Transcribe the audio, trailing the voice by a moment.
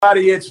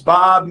It's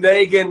Bob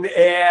Nagin,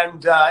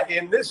 and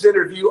in this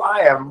interview, I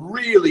am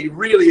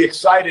really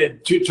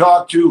excited to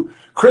talk to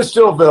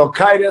Crystal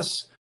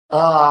Vilkaitis.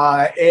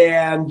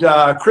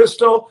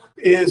 Crystal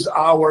is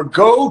our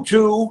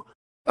go-to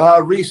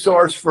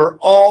resource for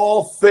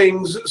all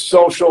things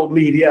social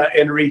media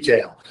and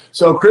retail.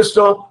 So,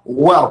 Crystal,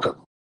 welcome.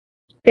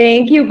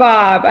 Thank you,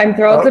 Bob. I'm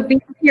thrilled to be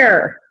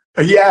here.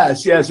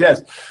 Yes.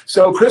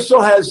 So,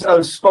 Crystal has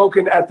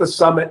spoken at the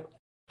summit.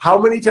 How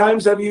many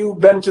times have you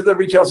been to the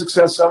Retail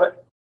Success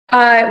Summit?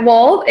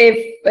 Well,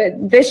 if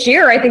this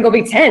year, I think it'll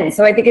be 10.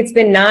 So I think it's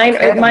been 9.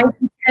 It might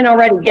be 10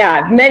 already.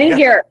 Yeah, many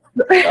years.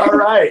 All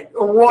right.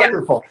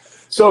 Wonderful. Yeah.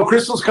 So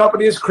Crystal's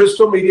company is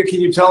Crystal Media. Can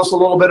you tell us a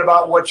little bit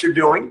about what you're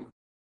doing?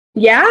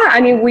 Yeah,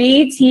 I mean,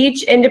 we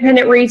teach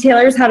independent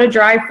retailers how to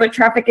drive foot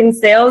traffic and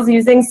sales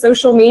using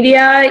social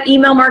media,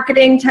 email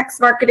marketing,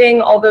 text marketing,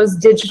 all those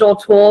digital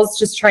tools,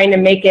 just trying to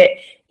make it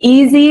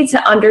easy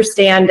to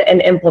understand and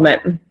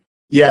implement.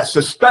 Yes,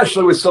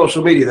 especially with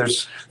social media.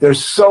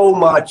 There's so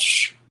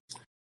much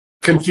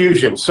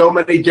confusion, so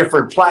many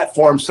different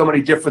platforms, so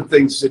many different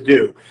things to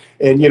do.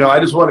 And, I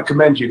just want to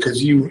commend you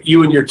because you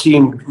and your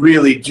team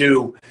really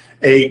do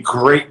a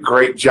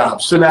great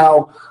job. So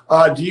now,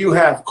 do you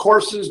have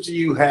courses? Do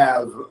you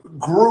have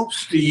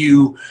groups? Do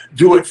you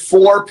do it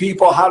for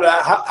people?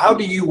 How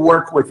do you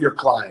work with your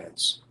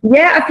clients?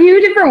 Yeah, a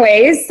few different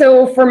ways.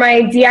 So for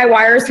my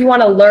DIYers who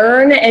want to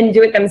learn and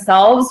do it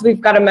themselves,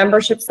 we've got a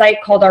membership site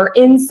called our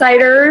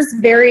Insiders,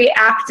 very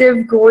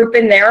active group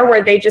in there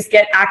where they just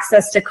get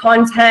access to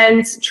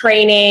content,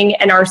 training,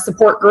 and our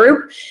support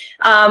group.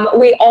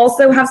 We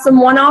also have some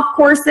one-off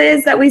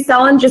courses that we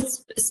sell on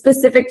just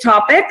specific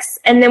topics.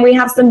 And then we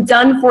have some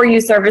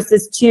done-for-you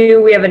services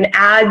too. We have an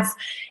ads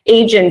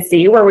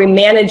agency where we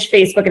manage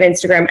Facebook and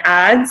Instagram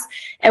ads.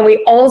 And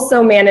we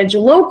also manage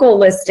local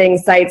listing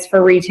sites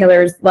for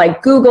retailers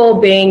like Google,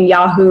 Bing,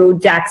 Yahoo,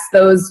 Dex.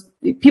 Those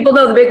people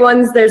know the big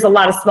ones. There's a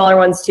lot of smaller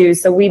ones too.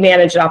 So we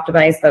manage and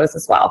optimize those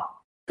as well.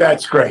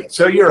 That's great.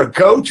 So you're a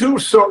go-to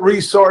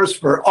resource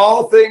for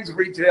all things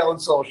retail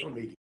and social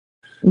media.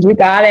 You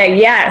got it.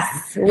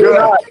 Yes.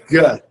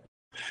 Good.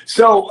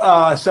 So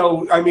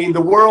I mean,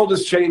 the world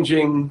is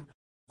changing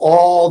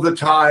all the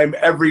time,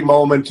 every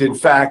moment. In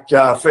fact,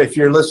 if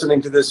you're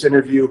listening to this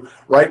interview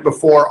right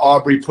before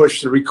Aubrey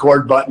pushed the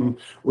record button,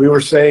 we were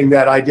saying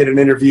that I did an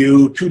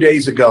interview 2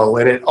 days ago,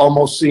 and it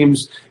almost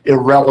seems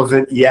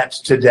irrelevant yet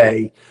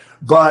today.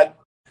 But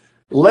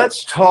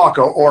let's talk,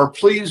 or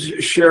please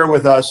share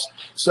with us.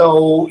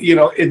 So,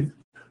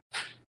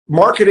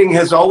 marketing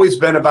has always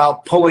been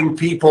about pulling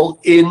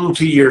people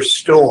into your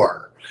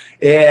store.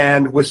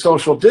 And with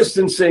social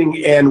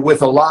distancing and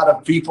with a lot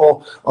of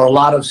people or a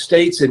lot of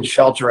states in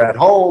shelter at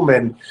home.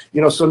 And,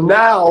 so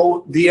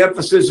now the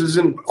emphasis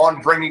isn't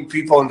on bringing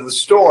people into the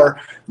store.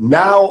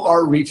 Now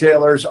our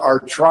retailers are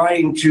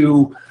trying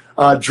to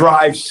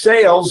drive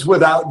sales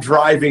without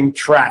driving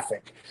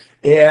traffic.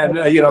 And,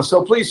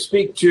 so please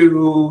speak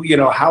to,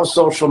 how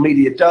social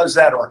media does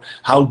that or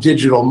how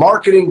digital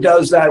marketing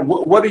does that.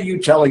 What are you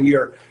telling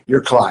your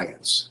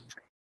clients?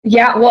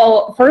 Yeah,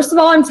 well, first of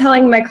all, I'm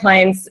telling my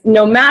clients,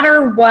 no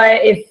matter what,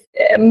 if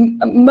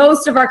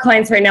most of our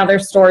clients right now, their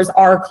stores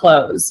are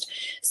closed.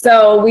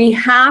 So we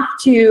have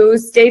to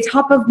stay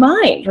top of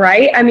mind,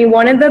 right? I mean,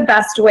 one of the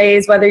best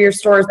ways, whether your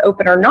store is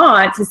open or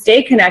not, to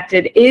stay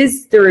connected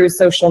is through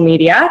social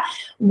media.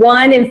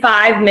 1 in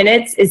 5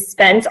 minutes is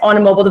spent on a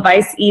mobile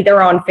device,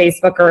 either on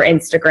Facebook or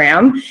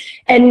Instagram.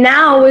 And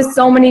now with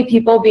so many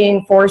people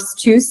being forced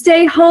to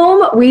stay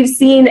home, we've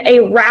seen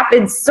a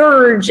rapid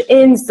surge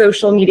in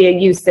social media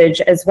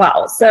usage as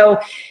well. So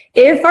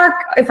if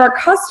our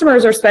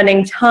customers are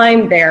spending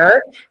time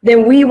there,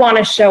 then we want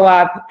to show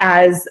up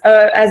as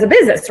a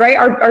business, right?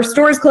 Our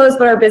store is closed,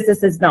 but our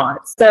business is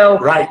not. So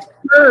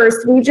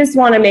First, we just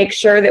want to make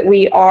sure that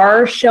we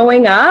are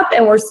showing up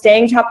and we're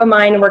staying top of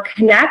mind and we're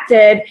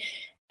connected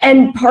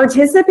and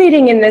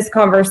participating in this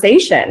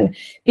conversation,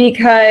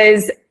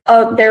 because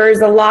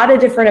there's a lot of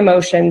different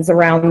emotions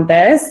around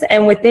this.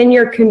 And within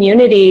your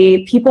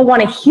community, people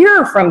want to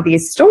hear from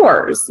these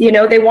stores.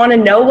 They want to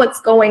know what's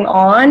going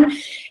on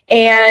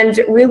and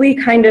really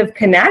kind of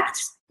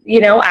connect,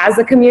 as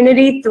a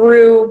community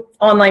through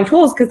online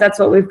tools, because that's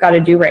what we've got to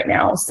do right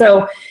now.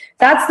 So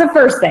that's the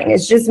first thing,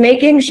 is just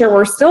making sure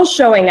we're still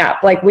showing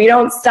up. Like, we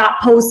don't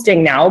stop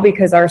posting now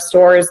because our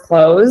store is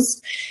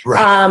closed.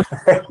 Right.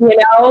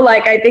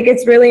 I think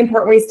it's really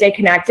important we stay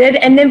connected.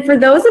 And then for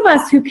those of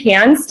us who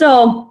can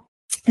still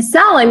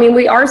sell, I mean,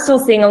 we are still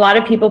seeing a lot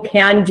of people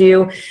can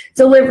do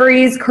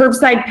deliveries,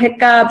 curbside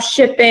pickup,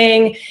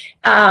 shipping.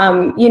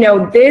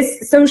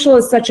 This social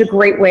is such a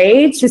great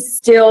way to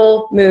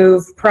still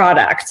move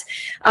product.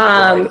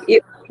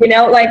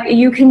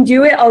 You can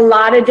do it a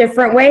lot of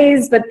different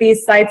ways, but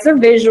these sites are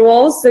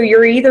visual. So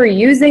you're either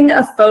using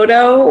a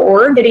photo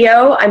or a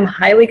video. I'm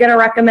highly going to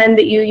recommend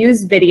that you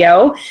use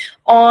video.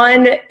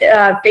 On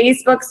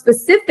Facebook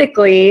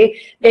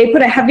specifically, they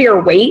put a heavier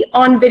weight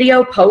on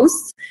video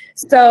posts.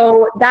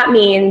 So that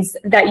means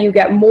that you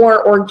get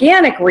more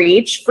organic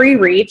reach, free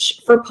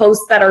reach for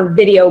posts that are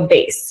video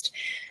based.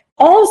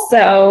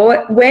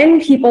 Also,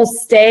 when people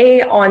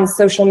stay on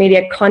social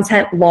media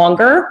content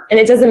longer, and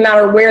it doesn't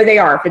matter where they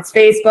are, if it's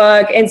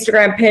Facebook,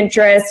 Instagram,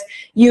 Pinterest,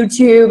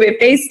 YouTube, if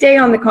they stay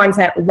on the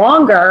content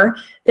longer,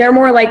 they're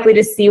more likely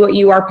to see what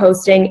you are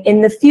posting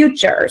in the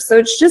future. So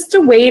it's just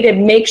a way to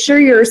make sure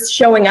you're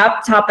showing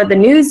up top of the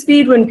news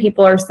feed when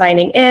people are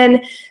signing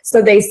in,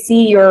 so they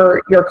see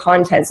your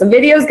content. So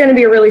video is going to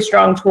be a really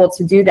strong tool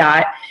to do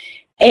that.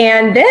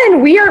 And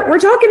then we're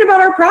talking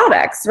about our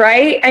products,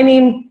 right? I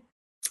mean,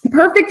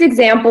 perfect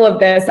example of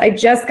this. I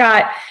just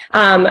got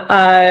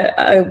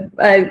a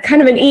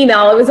kind of an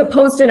email. It was a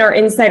post in our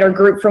insider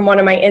group from one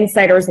of my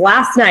insiders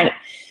last night.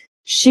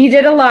 She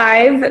did a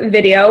live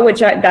video, which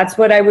that's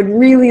what I would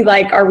really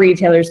like our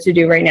retailers to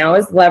do right now,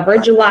 is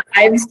leverage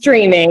live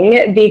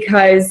streaming,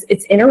 because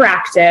it's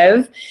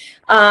interactive.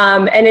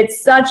 And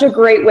it's such a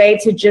great way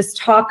to just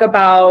talk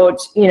about,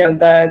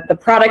 the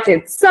product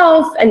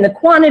itself and the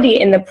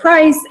quantity and the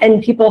price,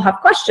 and people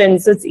have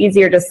questions, so it's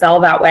easier to sell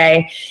that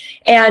way.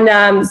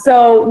 And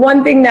so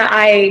one thing that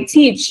I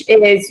teach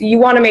is you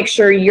want to make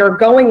sure you're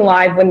going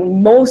live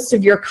when most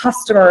of your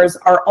customers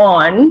are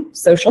on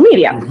social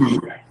media.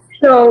 Mm-hmm.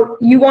 So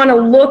you want to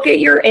look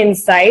at your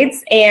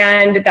insights,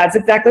 and that's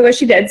exactly what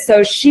she did.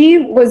 So she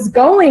was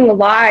going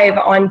live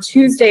on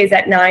Tuesdays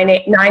at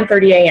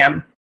 9:30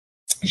 a.m.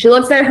 She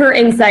looks at her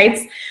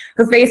insights.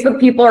 Her Facebook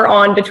people are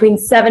on between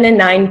 7 and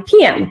 9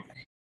 p.m.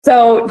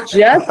 So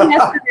just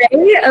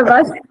yesterday of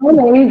us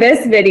filming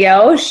this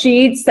video,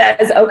 she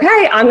says,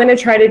 okay, I'm going to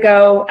try to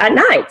go at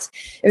night.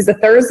 It was a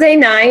Thursday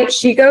night.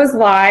 She goes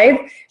live.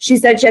 She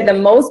said she had the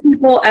most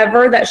people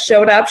ever that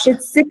showed up. She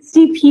had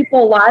 60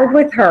 people live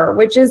with her,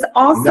 which is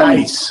awesome.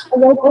 Nice. A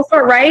local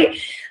store, right?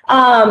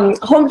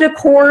 Home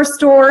decor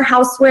store,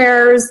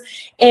 housewares,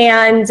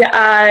 and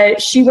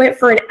she went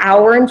for an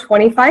hour and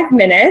 25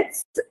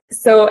 minutes.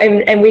 So,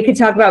 and we could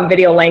talk about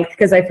video length,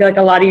 because I feel like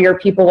a lot of your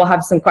people will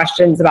have some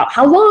questions about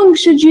how long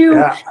should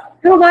you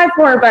go live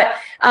for, but,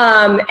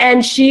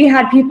 and she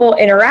had people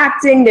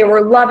interacting, they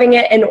were loving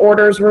it, and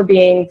orders were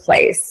being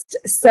placed.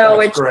 So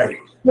that's it's great.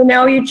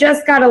 You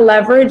just got to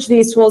leverage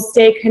these tools,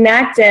 stay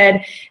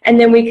connected, and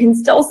then we can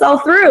still sell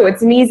through.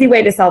 It's an easy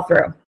way to sell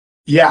through.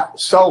 Yeah.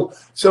 So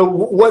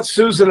what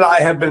Susan and I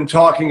have been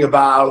talking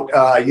about,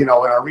 in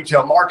our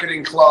retail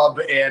marketing club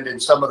and in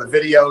some of the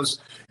videos,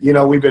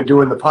 we've been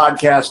doing the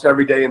podcast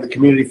every day in the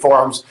community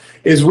forums,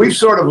 is we've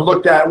sort of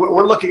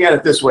we're looking at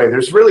it this way.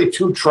 There's really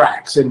two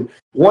tracks, and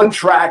one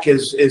track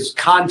is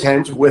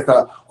content with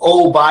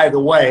by the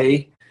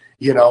way,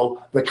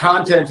 the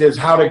content is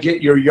how to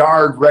get your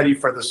yard ready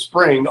for the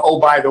spring. Oh,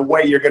 by the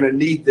way, you're going to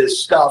need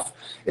this stuff.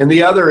 And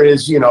the other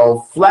is,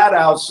 flat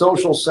out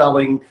social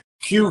selling,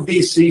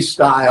 QVC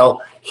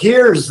style.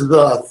 Here's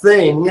the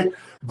thing,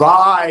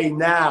 buy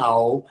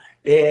now.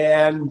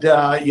 And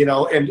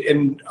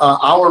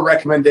our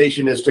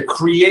recommendation is to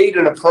create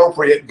an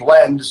appropriate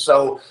blend,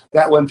 so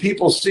that when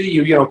people see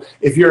you,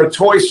 if you're a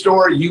toy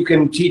store, you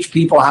can teach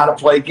people how to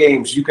play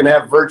games. You can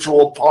have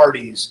virtual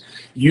parties.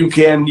 You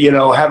can,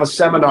 have a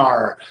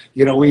seminar.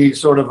 We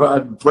sort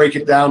of break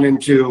it down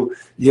into,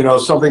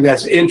 something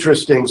that's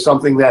interesting,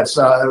 something that's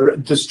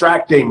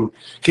distracting.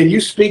 Can you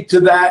speak to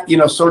that,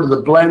 sort of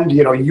the blend,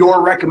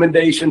 your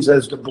recommendations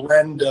as the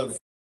blend of,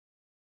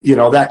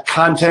 that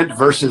content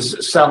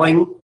versus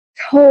selling?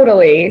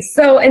 Totally.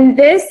 So, and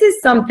this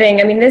is something,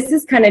 this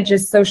is kind of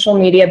just social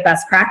media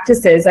best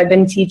practices. I've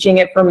been teaching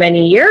it for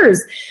many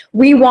years.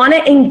 We want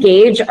to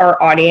engage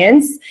our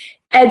audience,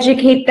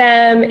 educate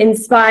them,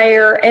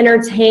 inspire,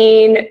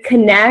 entertain,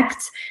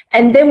 connect.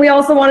 And then we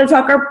also want to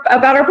talk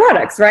about our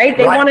products, right?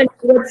 They want to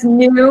know what's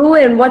new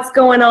and what's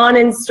going on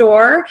in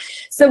store.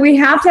 So we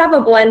have to have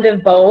a blend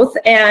of both.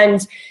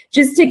 And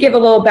just to give a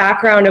little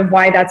background of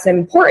why that's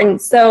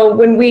important. So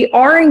when we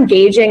are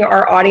engaging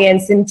our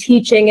audience in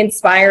teaching,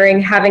 inspiring,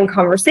 having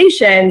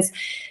conversations,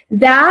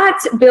 that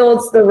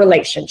builds the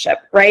relationship,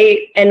 right?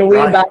 And we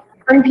buy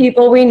from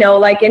people we know,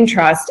 like, and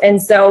trust.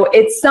 And so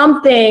it's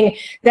something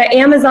that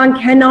Amazon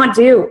cannot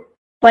do.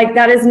 Like,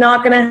 that is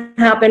not going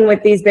to happen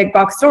with these big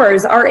box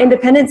stores. Our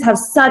independents have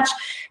such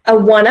a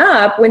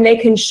one-up when they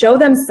can show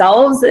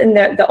themselves and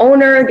the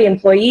owner, the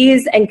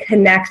employees, and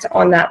connect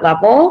on that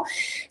level.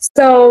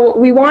 So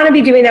we want to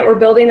be doing that. We're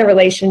building the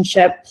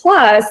relationship.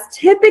 Plus,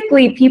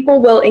 typically people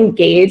will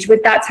engage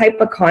with that type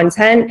of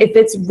content if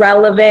it's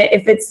relevant,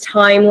 if it's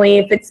timely,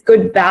 if it's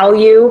good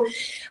value.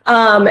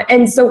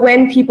 And so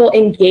when people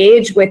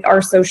engage with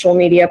our social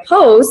media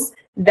posts,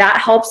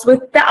 that helps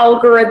with the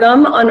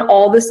algorithm on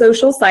all the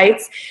social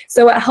sites.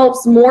 So it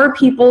helps more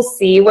people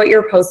see what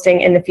you're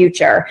posting in the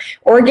future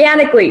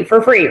organically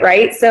for free,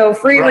 right? So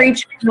free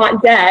reach is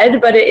not dead,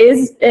 but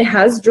it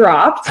has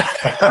dropped.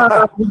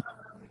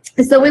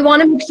 So we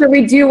want to make sure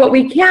we do what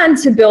we can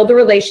to build a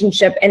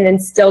relationship and then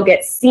still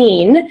get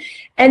seen.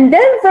 And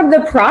then from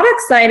the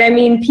product side,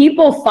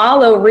 people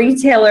follow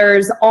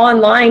retailers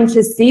online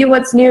to see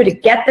what's new, to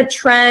get the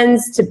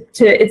trends,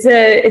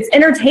 it's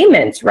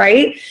entertainment,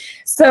 right?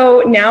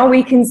 So now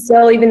we can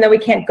still, even though we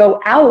can't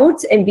go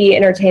out and be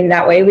entertained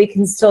that way, we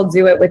can still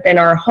do it within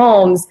our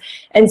homes.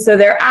 And so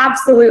there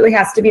absolutely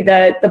has to be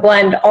the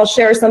blend. I'll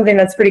share something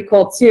that's pretty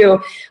cool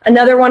too.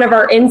 Another one of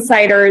our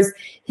insiders,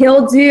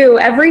 he'll do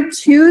every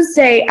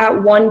Tuesday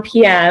at 1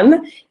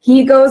 p.m.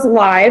 He goes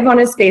live on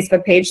his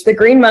Facebook page, The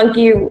Green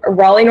Monkey,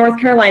 Raleigh,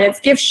 North Carolina. It's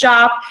gift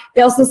shop.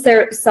 They also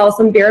sell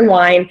some beer and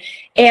wine.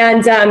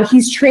 And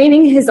he's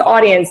training his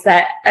audience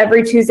that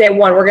every Tuesday at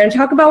 1, we're going to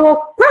talk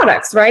about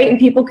products, right? And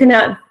people can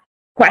have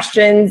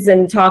questions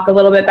and talk a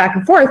little bit back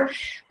and forth.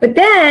 But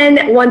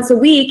then once a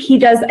week, he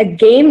does a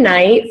game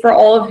night for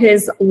all of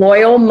his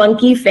loyal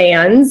monkey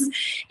fans.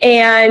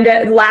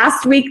 And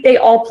last week, they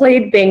all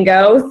played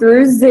bingo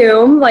through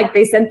Zoom. Like,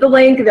 they sent the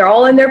link, they're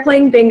all in there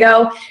playing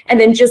bingo. And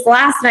then just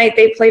last night,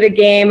 they played a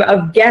game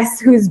of guess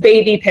whose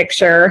baby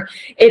picture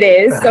it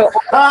is. So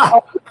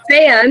all the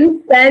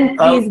fans sent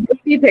these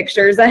baby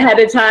pictures ahead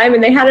of time,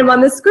 and they had them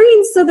on the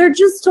screen. So they're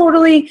just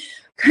totally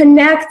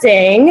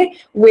connecting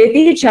with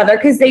each other,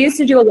 because they used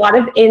to do a lot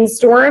of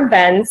in-store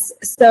events.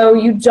 So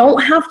you don't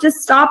have to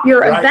stop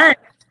your event.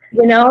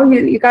 You know,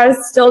 you got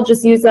to still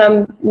just use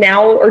them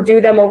now or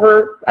do them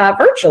over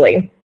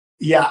virtually.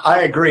 Yeah,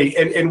 I agree.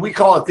 And we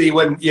call it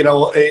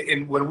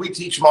when we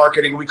teach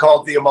marketing, we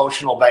call it the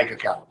emotional bank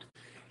account.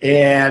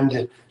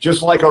 And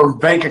just like a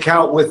bank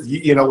account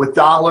with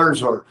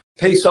dollars or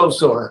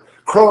pesos or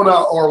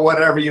krona or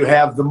whatever you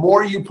have, the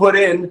more you put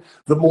in,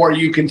 the more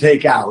you can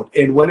take out.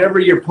 And whenever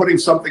you're putting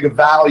something of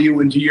value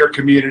into your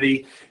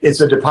community,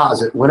 it's a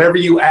deposit. Whenever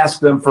you ask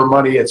them for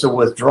money, it's a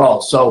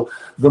withdrawal. So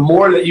the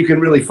more that you can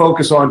really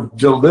focus on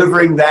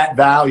delivering that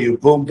value,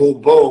 boom, boom,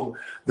 boom,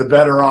 the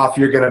better off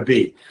you're going to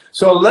be.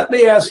 So let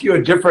me ask you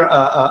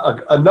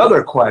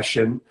another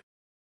question.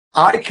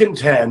 I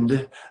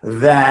contend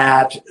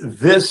that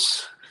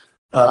this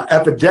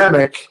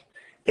epidemic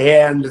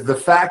and the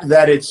fact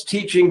that it's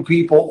teaching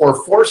people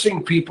or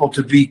forcing people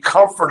to be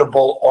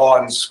comfortable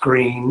on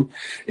screen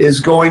is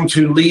going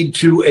to lead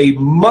to a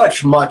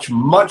much, much,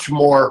 much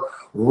more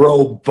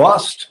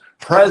robust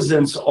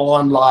presence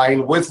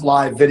online with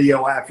live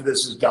video after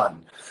this is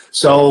done.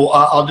 So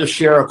I'll just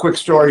share a quick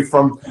story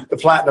from the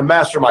Platinum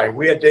Mastermind.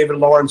 We had David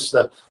Lawrence, is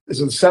it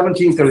the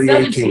 17th or the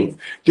 18th?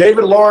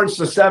 David Lawrence,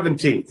 the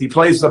 17th. He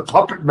plays the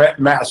puppet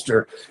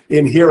master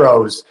in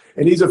Heroes,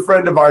 and he's a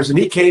friend of ours, and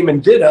he came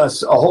and did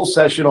us a whole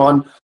session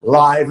on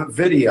live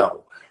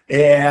video.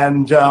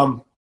 And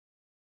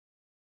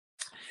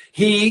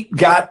he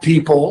got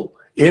people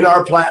in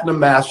our Platinum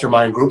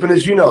Mastermind group, and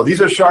as you know,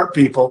 these are sharp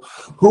people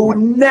who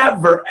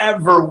never,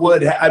 ever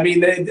would,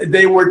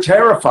 they were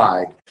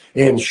terrified.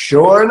 And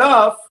sure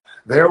enough,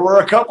 there were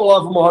a couple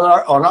of them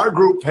on our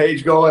group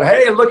page going,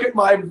 hey, look at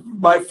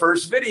my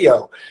first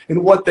video.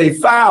 And what they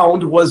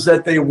found was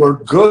that they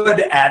were good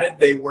at it.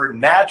 They were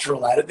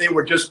natural at it. They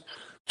were just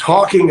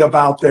talking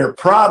about their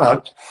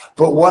product.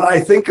 But what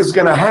I think is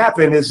going to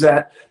happen is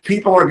that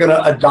people are going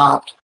to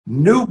adopt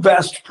new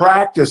best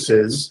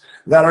practices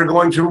that are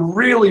going to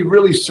really,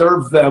 really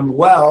serve them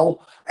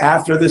well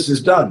after this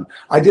is done.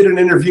 I did an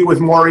interview with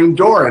Maureen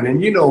Doran,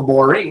 and you know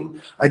Maureen.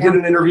 I did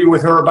an interview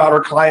with her about her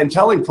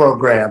clienteling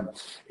program,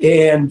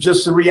 and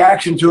just the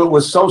reaction to it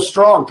was so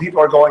strong. People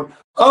are going,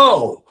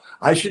 oh,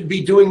 I should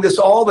be doing this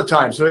all the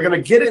time. So they're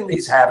going to get in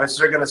these habits.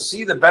 They're going to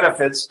see the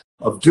benefits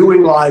of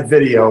doing live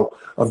video,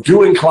 of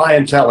doing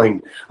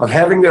clienteling, of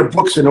having their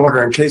books in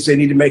order in case they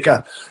need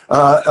to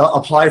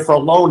apply for a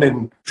loan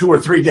in 2 or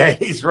 3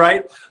 days,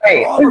 right?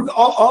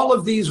 All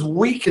of these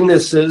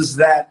weaknesses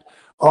that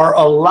are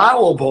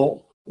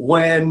allowable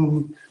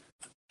when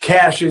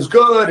cash is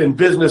good and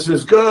business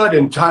is good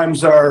and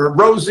times are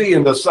rosy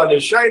and the sun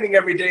is shining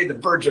every day, the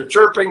birds are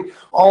chirping.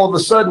 All of a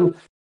sudden,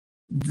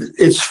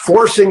 it's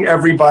forcing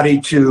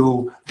everybody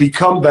to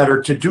become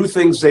better, to do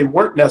things they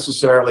weren't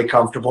necessarily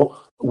comfortable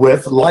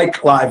with,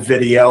 like live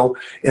video.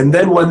 And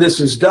then when this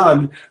is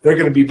done, they're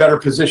going to be better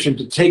positioned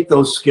to take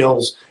those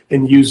skills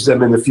and use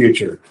them in the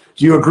future.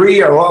 Do you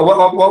agree, or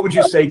what would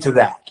you say to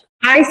that?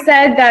 I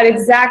said that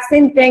exact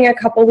same thing a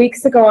couple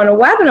weeks ago on a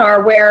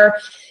webinar where,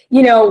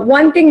 you know,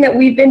 one thing that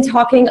we've been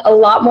talking a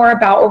lot more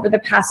about over the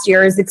past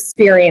year is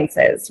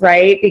experiences,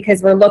 right?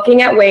 Because we're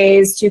looking at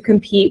ways to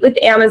compete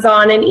with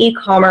Amazon and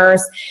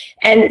e-commerce.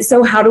 And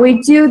so how do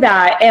we do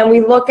that? And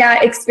we look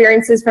at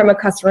experiences from a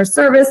customer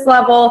service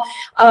level,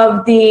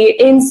 of the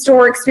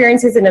in-store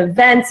experiences and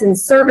events and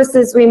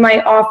services we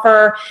might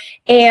offer.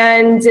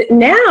 And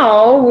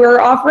now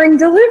we're offering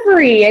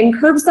delivery and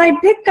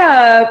curbside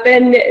pickup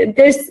and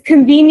this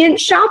convenient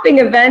shopping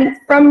event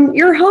from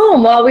your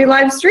home while we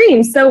live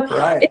stream. So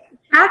it's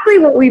exactly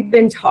what we've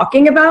been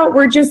talking about.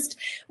 We're just,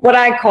 what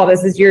I call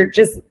this is you're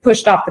just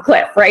pushed off the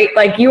cliff, right?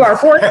 Like you are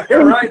forced.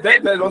 Right.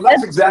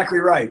 That's exactly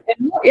right.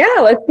 Yeah,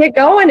 let's get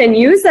going and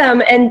use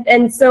them.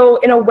 And so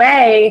in a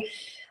way,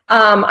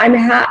 I'm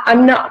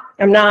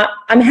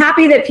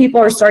happy that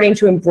people are starting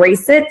to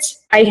embrace it.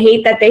 I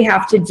hate that they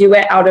have to do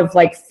it out of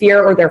like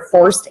fear or they're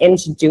forced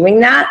into doing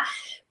that.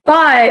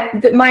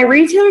 But my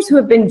retailers who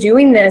have been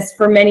doing this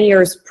for many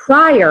years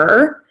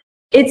prior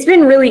it's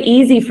been really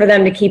easy for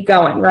them to keep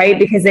going, right?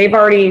 Because they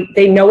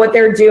know what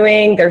they're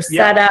doing, they're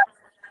set up.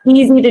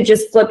 Easy to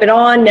just flip it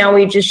on. Now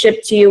we just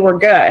ship to you. We're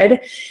good.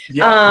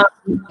 Yeah.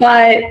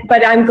 But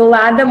I'm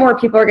glad that more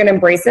people are going to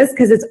embrace this,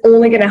 because it's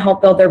only going to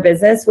help build their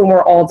business when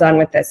we're all done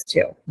with this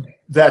too.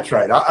 That's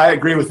right. I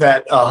agree with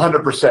that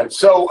 100%.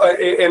 So,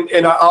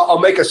 and I'll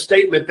make a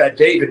statement that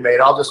David made.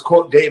 I'll just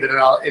quote David,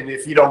 and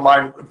if you don't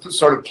mind,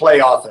 sort of play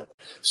off it.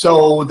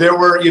 So there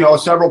were,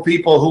 several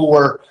people who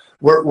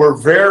were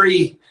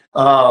very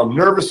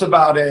nervous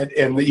about it,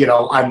 and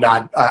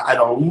I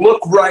don't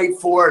look right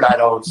for it, I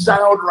don't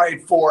sound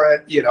right for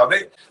it.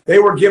 They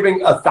were giving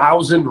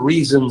 1,000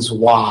 reasons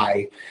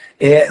why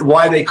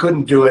they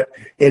couldn't do it,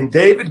 and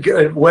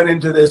David went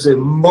into this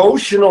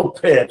emotional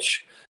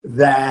pitch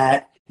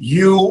that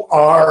you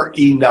are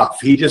enough.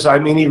 He got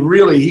really,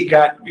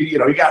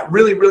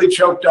 really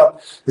choked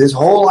up. This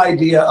whole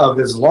idea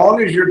of, as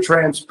long as you're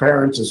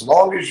transparent, as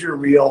long as you're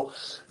real,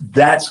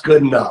 that's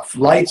good enough.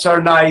 Lights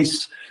are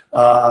nice.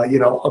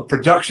 A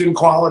production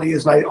quality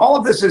is nice. All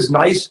of this is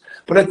nice,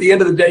 but at the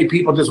end of the day,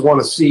 people just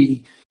want to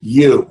see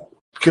you.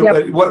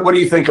 Yep. What do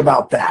you think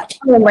about that?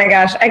 Oh my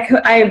gosh,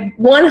 I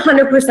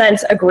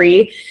 100%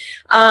 agree.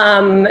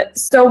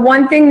 So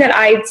one thing that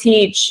I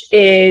teach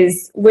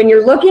is, when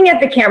you're looking at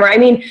the camera,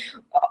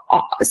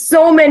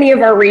 so many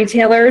of our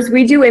retailers,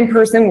 we do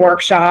in-person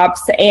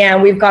workshops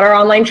and we've got our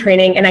online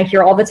training, and I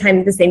hear all the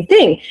time the same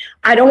thing.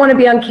 I don't want to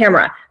be on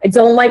camera. I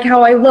don't like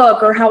how I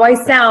look or how I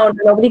sound.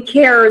 Or nobody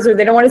cares, or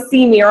they don't want to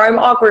see me, or I'm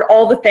awkward,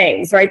 all the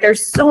things, right?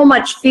 There's so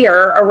much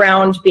fear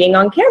around being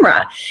on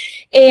camera.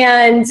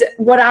 And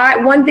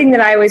one thing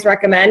that I always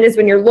recommend is,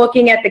 when you're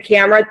looking at the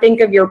camera, think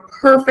of your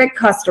perfect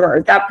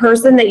customer, that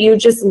person that you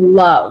just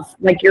love,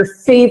 like your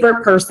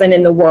favorite person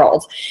in the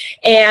world.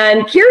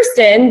 And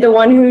Kirsten, the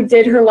one who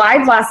did her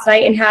live last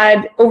night and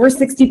had over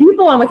 60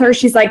 people on with her,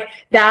 she's like,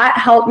 that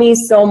helped me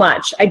so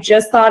much. I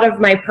just thought of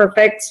my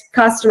perfect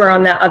customer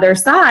on that other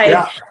side.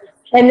 Yeah.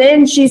 And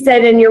then she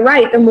said, and you're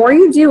right, the more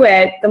you do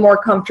it, the more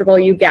comfortable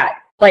you get.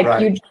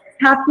 You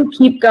have to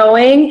keep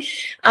going.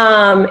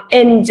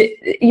 And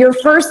your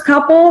first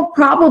couple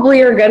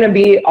probably are going to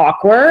be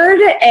awkward,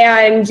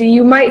 and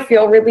you might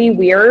feel really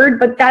weird,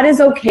 but that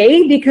is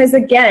okay, because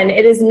again,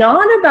 it is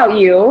not about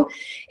you.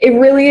 It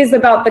really is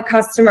about the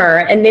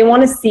customer, and they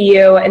want to see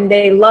you and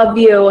they love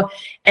you.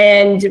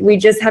 And we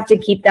just have to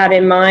keep that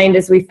in mind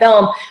as we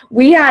film.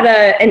 We had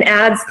an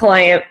ads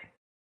client,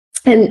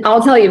 and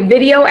I'll tell you,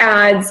 video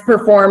ads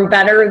perform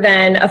better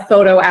than a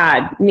photo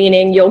ad,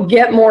 meaning you'll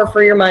get more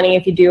for your money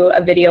if you do a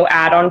video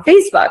ad on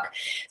Facebook.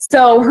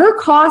 So her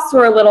costs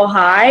were a little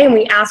high, and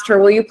we asked her,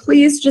 will you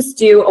please just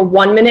do a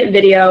 1-minute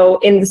video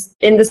in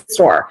the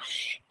store?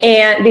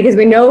 And because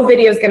we know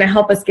video is going to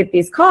help us get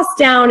these costs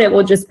down, it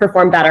will just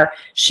perform better.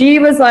 She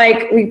was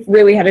like, we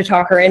really had to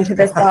talk her into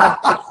this.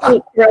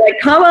 We're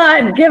like, come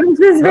on, give us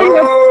this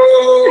video.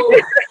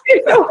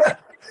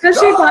 So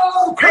she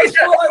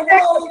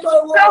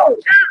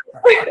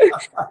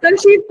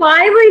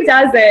finally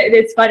does it. And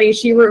it's funny,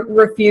 she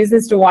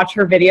refuses to watch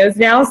her videos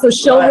now. So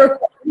she'll record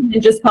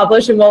and just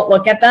publish and won't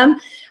look at them.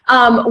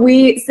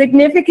 We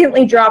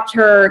significantly dropped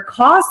her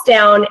cost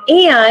down,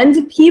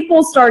 and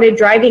people started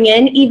driving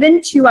in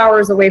even 2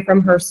 hours away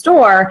from her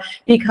store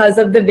because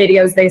of the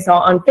videos they saw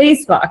on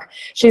Facebook.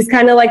 She's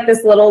kind of like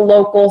this little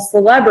local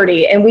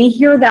celebrity, and we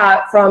hear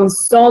that from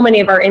so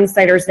many of our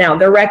insiders now.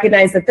 They're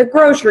recognized at the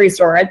grocery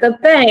store, at the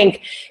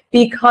bank,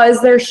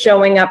 because they're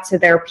showing up to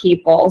their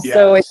people. Yes.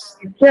 So you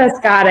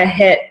just gotta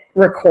hit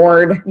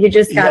record. You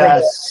just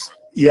gotta.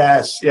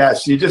 Yes.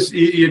 You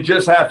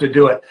just have to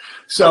do it.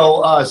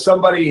 So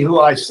somebody who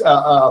I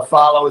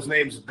follow, his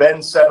name's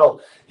Ben Settle.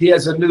 He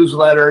has a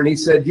newsletter, and he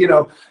said,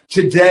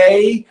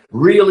 today,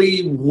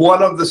 really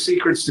one of the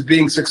secrets to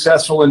being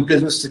successful in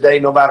business today,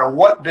 no matter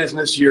what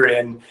business you're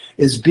in,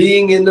 is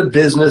being in the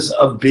business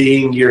of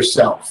being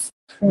yourself.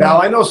 Mm-hmm. Now,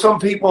 I know some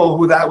people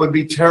who that would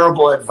be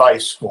terrible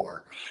advice for.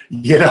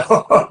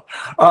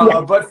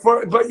 But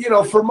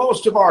for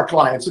most of our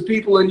clients, the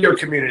people in your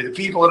community, the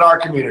people in our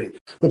community,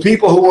 the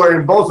people who are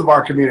in both of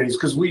our communities,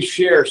 because we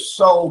share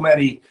so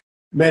many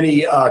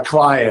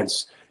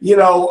clients,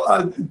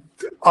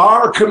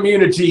 our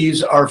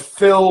communities are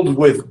filled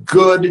with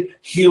good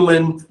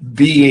human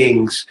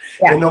beings.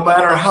 Yeah. And no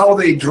matter how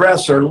they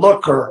dress or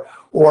look or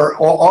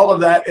all of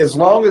that, as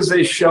long as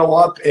they show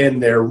up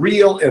and they're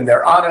real and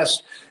they're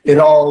honest, it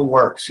all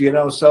works,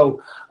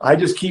 So I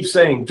just keep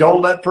saying,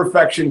 don't let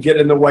perfection get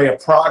in the way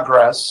of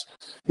progress.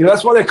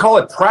 That's why they call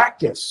it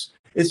practice.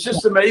 It's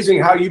just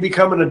amazing how you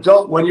become an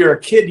adult. When you're a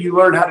kid, you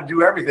learn how to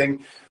do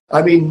everything.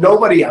 I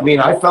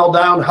fell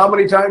down. How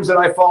many times did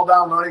I fall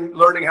down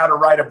learning how to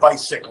ride a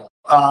bicycle?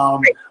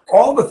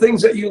 All the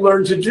things that you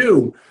learn to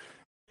do.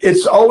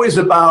 It's always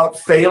about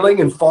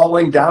failing and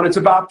falling down. It's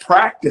about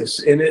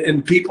practice.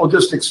 And people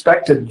just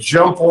expect to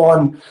jump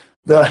on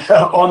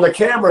the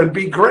camera and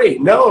be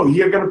great. No,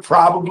 you're going to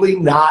probably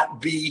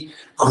not be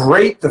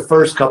great the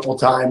first couple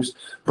times,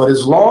 but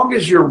as long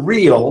as you're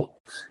real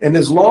and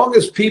as long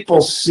as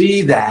people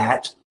see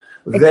that,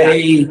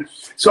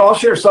 so I'll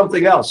share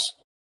something else.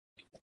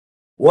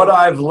 what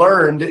I've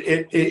learned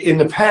in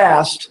the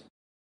past,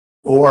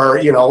 or,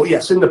 in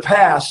the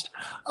past,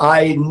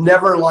 I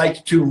never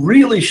liked to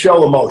really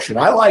show emotion.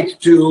 I like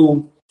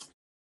to,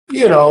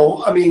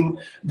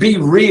 be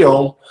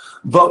real.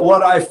 But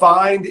what I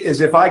find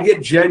is if I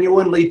get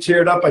genuinely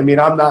teared up, I'm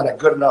not a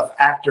good enough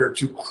actor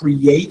to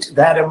create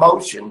that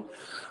emotion.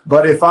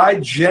 But if I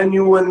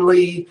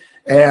genuinely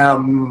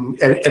am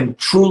and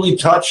truly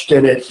touched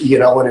in it,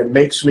 and it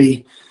makes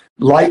me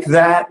like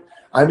that,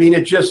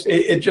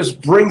 it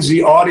just brings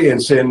the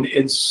audience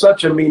in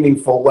such a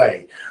meaningful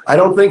way. I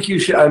don't think you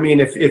should.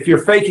 If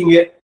you're faking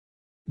it,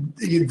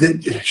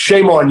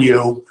 shame on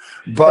you.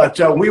 But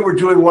we were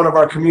doing one of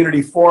our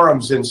community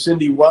forums, and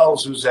Cindy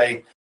Wells, who's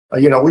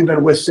we've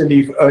been with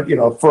Cindy,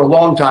 for a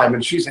long time,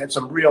 and she's had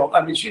some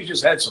she's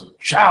just had some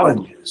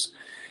challenges.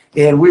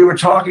 And we were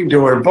talking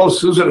to her, and both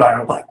Susan and I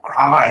are like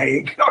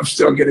crying. I'm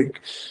still getting,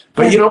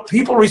 but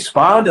people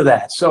respond to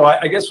that. So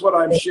I guess what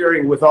I'm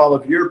sharing with all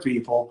of your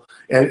people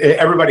and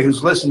everybody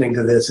who's listening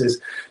to this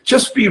is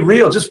just be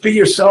real, just be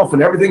yourself,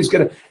 and everything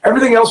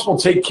else will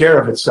take care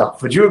of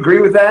itself. Would you agree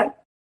with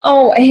that?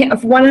 Oh,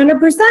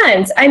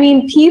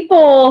 100%.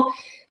 People,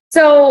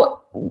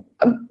 so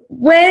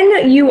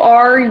when you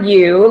are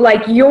you,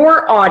 like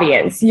your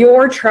audience,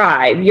 your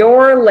tribe,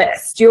 your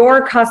list,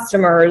 your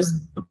customers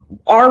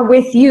are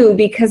with you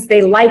because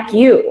they like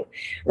you,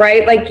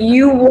 right? Like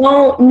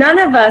none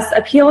of us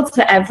appeal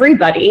to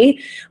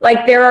everybody.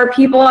 Like there are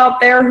people out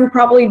there who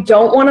probably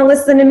don't want to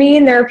listen to me,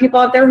 and there are people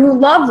out there who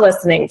love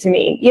listening to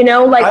me, I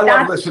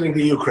love listening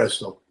to you,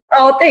 Crystal.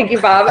 Oh, thank you,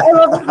 Bob. I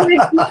love listening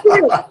to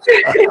you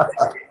too.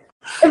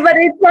 But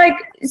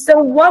it's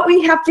so what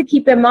we have to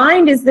keep in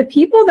mind is the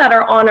people that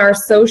are on our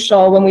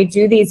social when we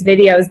do these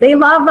videos, they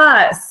love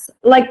us.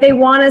 Like they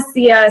want to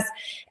see us.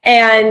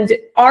 And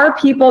our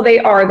people,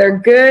 they're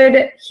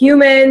good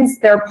humans.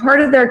 They're part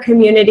of their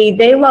community.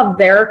 They love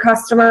their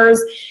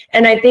customers.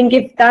 And I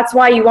think that's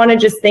why you want to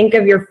just think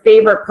of your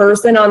favorite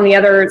person on the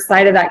other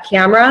side of that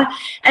camera.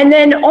 And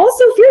then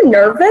also, if you're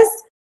nervous,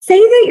 say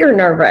that you're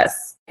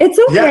nervous. It's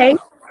okay. Yeah.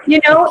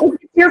 If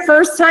it's your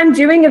first time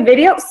doing a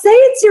video, say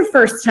it's your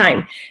first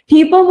time.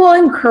 People will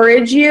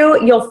encourage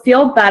you. You'll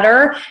feel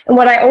better. And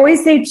what I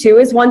always say too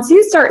is once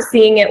you start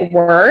seeing it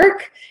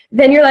work,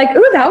 then you're like,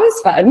 ooh, that was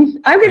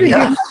fun. I'm going to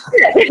do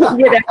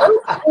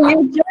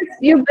it.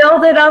 You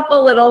build it up a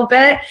little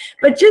bit,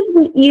 but just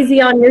be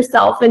easy on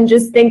yourself and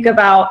just think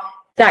about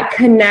that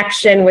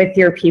connection with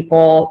your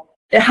people.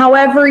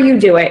 However you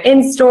do it,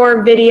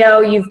 in-store,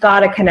 video, you've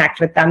got to connect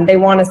with them. They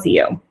want to see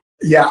you.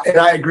 Yeah, and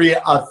I agree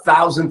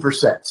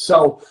 1,000%.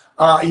 So,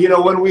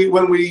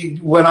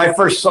 when I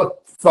first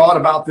thought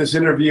about this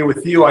interview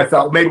with you, I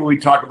thought maybe we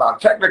talk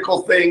about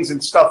technical things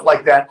and stuff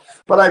like that,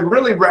 but I'd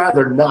really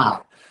rather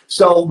not.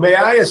 So may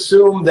I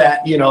assume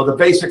that, the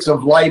basics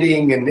of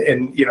lighting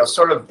and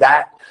sort of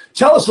that,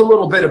 tell us a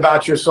little bit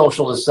about your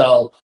Social to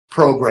Sell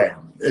program.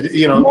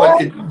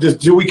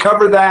 Do we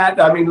cover that?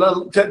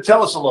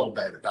 Tell us a little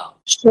bit about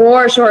it.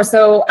 Sure.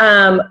 So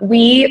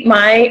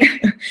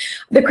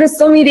the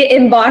Crystal Media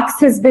inbox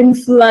has been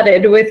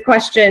flooded with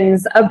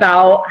questions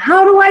about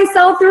how do I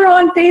sell through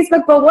on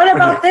Facebook, but what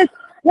about this?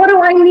 What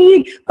do I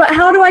need? But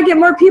how do I get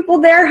more people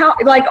there?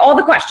 All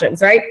the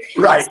questions, right?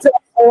 Right.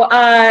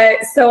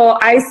 So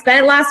I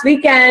spent last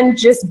weekend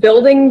just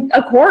building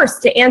a course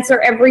to answer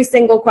every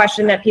single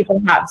question that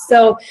people have.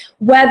 So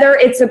whether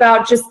it's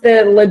about just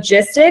the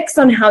logistics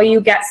on how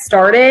you get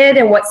started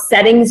and what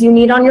settings you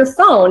need on your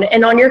phone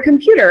and on your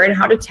computer and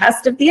how to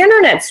test if the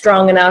internet's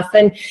strong enough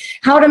and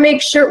how to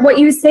make sure what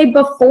you say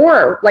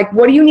before, like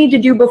what do you need to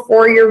do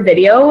before your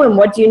video and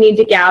what do you need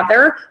to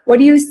gather? What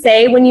do you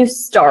say when you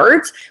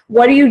start?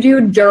 What do you do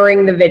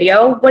during the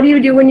video? What do you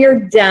do when you're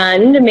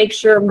done to make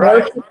sure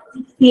more people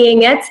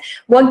seeing it?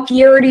 What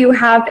gear do you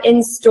have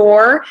in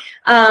store?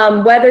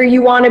 Whether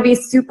you want to be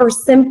super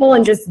simple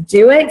and just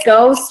do it,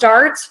 go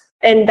start.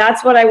 And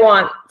that's what I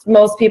want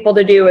most people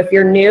to do. If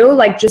you're new,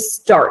 just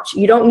start.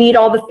 You don't need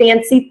all the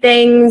fancy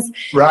things.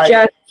 Right.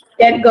 Just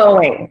get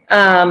going.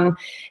 And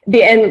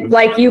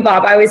like you,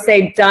 Bob, I always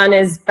say done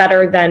is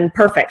better than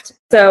perfect.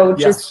 So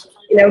just,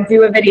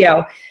 do a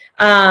video.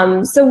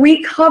 So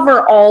we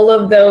cover all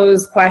of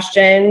those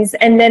questions.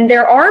 And then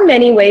there are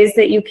many ways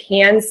that you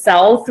can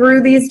sell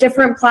through these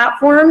different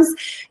platforms.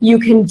 You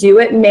can do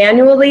it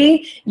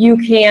manually. You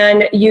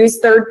can use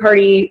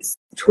third-party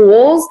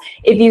tools.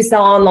 If you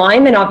sell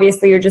online, then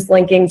obviously you're just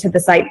linking to the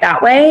site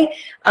that way.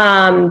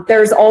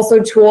 There's also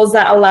tools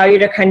that allow you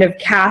to kind of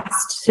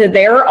cast to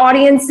their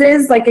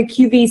audiences, like a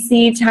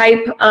QVC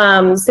type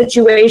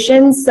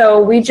situation.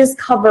 So we just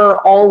cover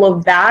all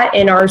of that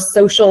in our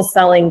social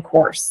selling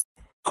course.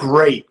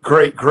 Great.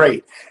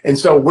 And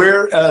so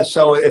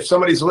so if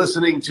somebody's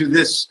listening to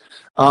this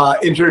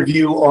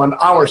interview on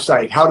our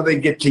site, how do they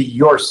get to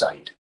your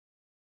site?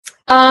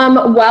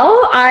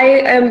 Well,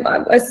 I am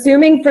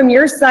assuming from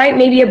your site,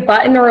 maybe a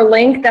button or a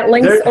link that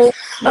links over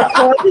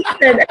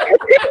the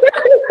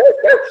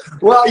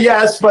Well,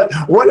 yes, but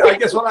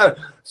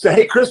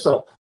hey,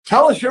 Crystal,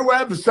 Tell us your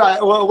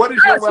website. Well, what is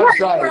your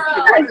website?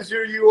 What is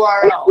your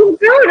URL? You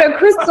go to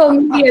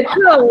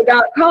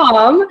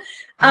crystalmediaco.com.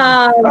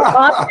 On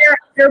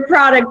their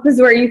product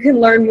is where you can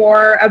learn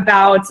more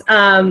about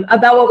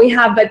what we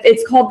have, but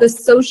it's called the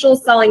Social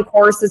Selling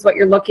Course is what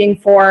you're looking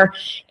for,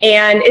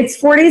 and it's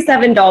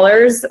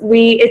 $47.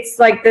 It's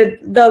like the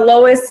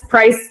lowest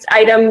priced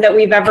item that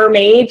we've ever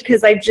made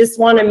because I just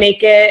want to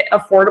make it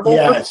affordable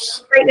for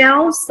people right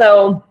now.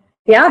 So.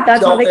 Yeah,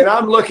 that's so, and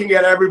I'm looking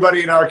at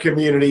everybody in our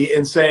community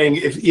and saying,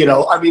 if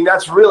I mean,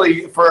 that's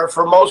really for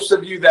most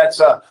of you,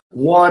 that's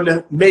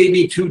one,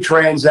 maybe two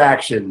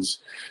transactions.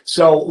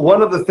 So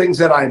one of the things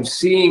that I'm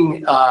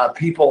seeing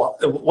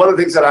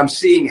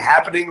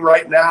happening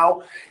right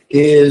now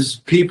is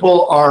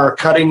people are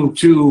cutting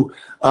to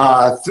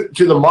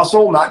the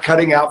muscle, not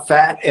cutting out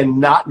fat and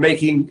not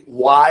making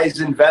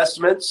wise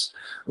investments.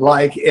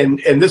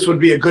 And this would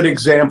be a good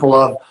example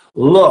of,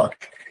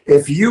 look,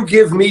 if you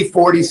give me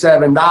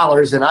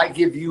 $47 and I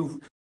give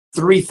you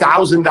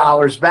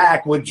 $3,000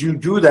 back, would you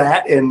do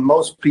that? And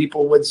most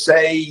people would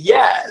say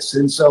yes.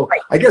 And so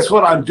I guess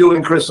what I'm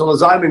doing, Crystal,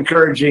 is I'm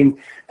encouraging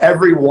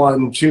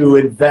everyone to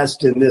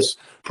invest in this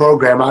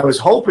program. I was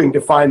hoping to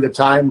find the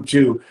time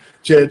to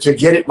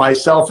get it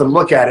myself and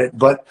look at it,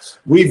 but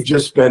we've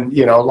just been,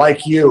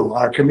 like you,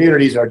 our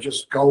communities are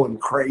just going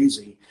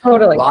crazy.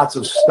 Totally. Lots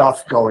of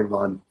stuff going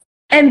on.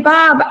 And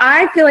Bob,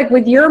 I feel like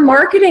with your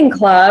marketing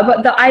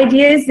club, the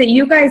ideas that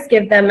you guys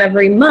give them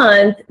every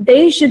month,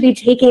 they should be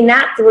taking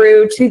that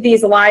through to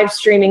these live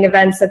streaming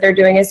events that they're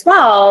doing as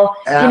well.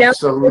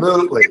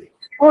 Absolutely.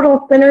 Total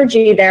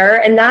synergy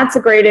there. And that's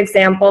a great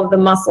example of the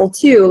muscle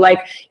too.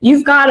 Like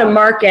you've got to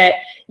market,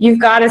 you've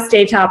got to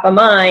stay top of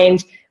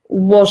mind.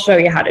 We'll show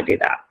you how to do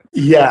that.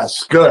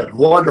 Yes, good,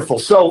 wonderful.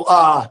 So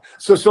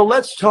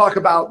let's talk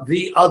about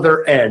the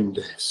other end.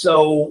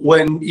 So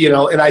when,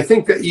 and I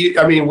think that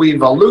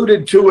we've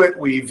alluded to it,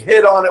 we've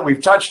hit on it,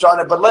 we've touched on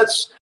it, but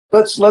let's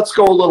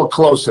go a little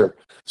closer.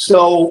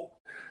 So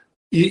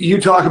you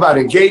talk about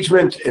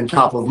engagement and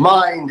top of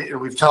mind,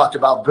 and we've talked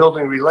about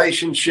building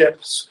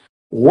relationships.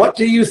 What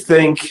do you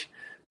think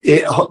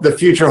the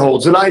future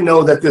holds? And I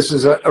know that this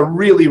is a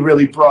really,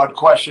 really broad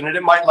question, and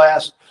it might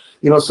last,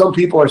 some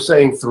people are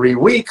saying 3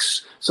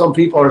 weeks. Some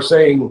people are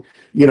saying,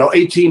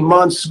 18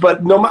 months, but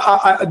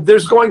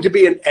there's going to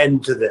be an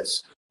end to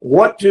this.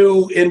 What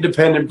do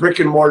independent brick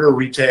and mortar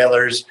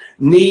retailers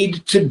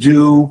need to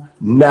do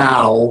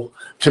now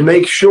to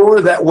make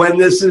sure that when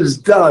this is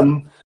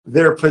done,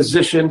 they're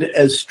positioned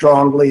as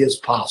strongly as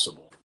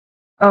possible?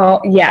 Oh,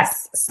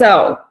 yes.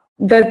 So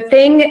the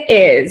thing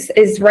is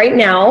right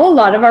now, a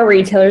lot of our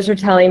retailers are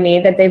telling me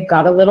that they've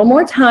got a little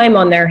more time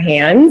on their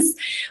hands.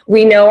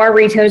 We know our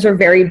retailers are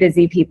very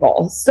busy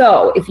people.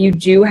 So if you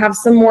do have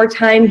some more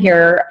time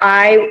here,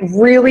 I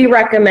really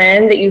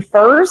recommend that you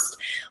first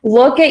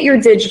look at your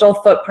digital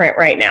footprint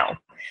right now.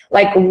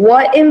 Like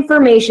what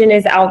information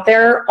is out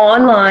there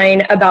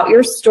online about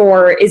your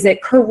store? Is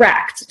it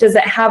correct? Does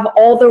it have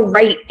all the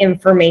right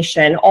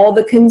information? All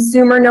the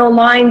consumer known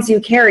lines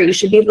you carry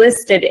should be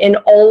listed in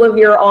all of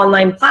your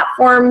online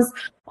platforms,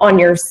 on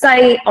your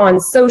site, on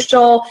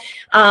social.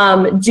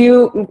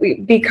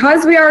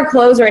 Because we are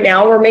closed right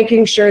now, we're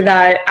making sure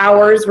that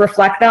ours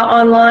reflect that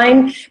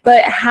online,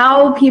 but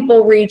how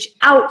people reach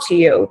out to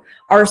you.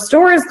 Our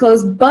store is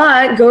closed,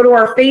 but go to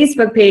our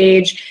Facebook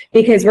page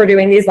because we're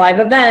doing these live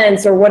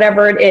events or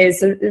whatever it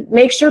is. So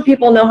make sure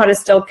people know how to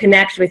still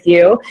connect with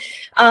you.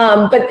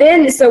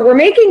 So we're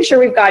making sure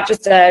we've got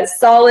just a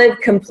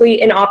solid, complete,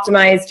 and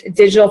optimized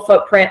digital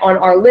footprint on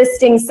our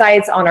listing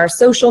sites, on our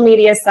social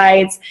media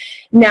sites.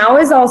 Now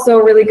is also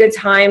a really good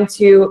time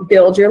to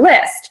build your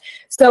list.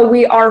 So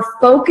we are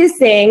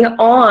focusing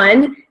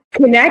on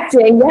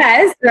connecting,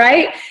 yes,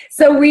 right?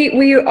 So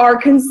we are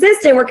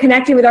consistent, we're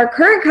connecting with our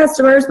current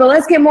customers, but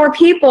let's get more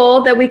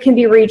people that we can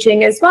be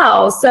reaching as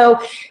well. So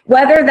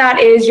whether that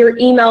is your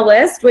email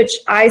list, which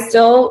I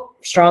still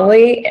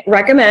strongly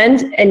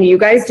recommend, and you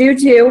guys do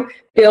too,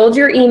 build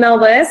your email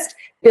list,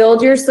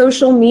 build your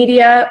social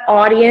media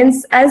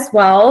audience as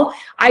well.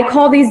 I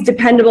call these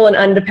dependable and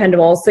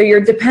undependable. So your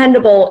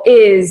dependable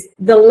is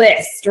the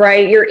list,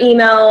 right? Your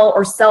email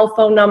or cell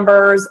phone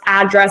numbers,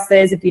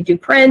 addresses, if you do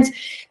print.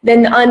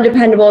 Then the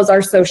undependable is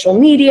our social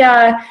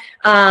media,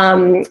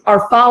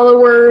 our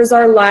followers,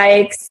 our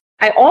likes.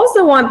 I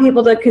also want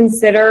people to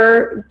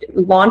consider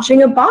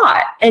launching a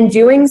bot and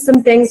doing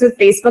some things with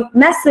Facebook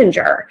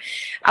Messenger,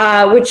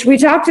 which we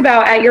talked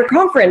about at your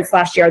conference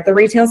last year at the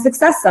Retail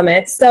Success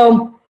Summit.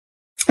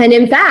 And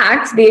in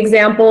fact, the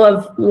example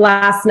of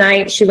last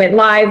night, she went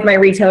live, my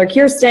retailer,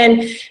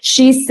 Kirsten,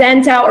 she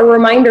sent out a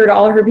reminder to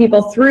all her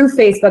people through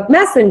Facebook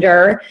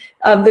Messenger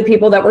of the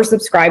people that were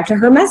subscribed to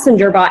her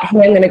messenger bot, hey,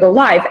 I'm going to go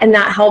live. And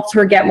that helped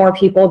her get more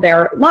people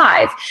there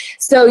live.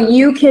 So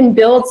you can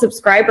build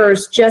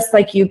subscribers just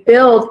like you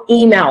build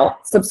email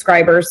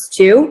subscribers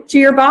to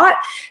your bot.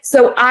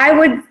 So I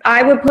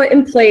would put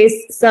in place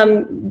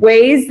some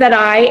ways that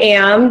I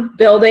am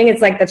building.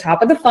 It's like the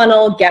top of the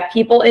funnel, get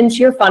people into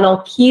your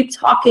funnel, keep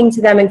talking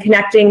to them and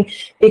connecting,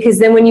 because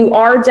then when you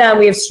are done,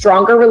 we have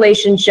stronger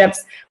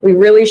relationships. We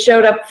really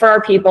showed up for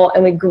our people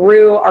and we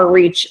grew our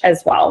reach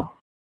as well.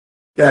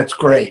 That's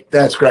great.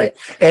 That's great.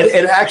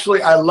 And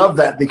actually, I love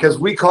that because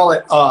we call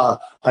it a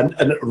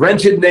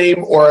rented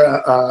name or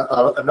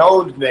an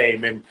owned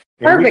name. And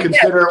we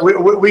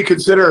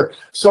consider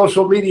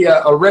social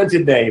media a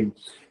rented name.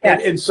 Yeah.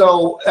 And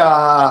so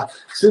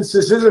since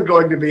this isn't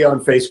going to be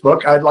on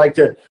Facebook, I'd like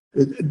to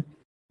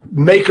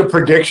make a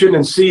prediction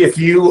and see if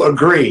you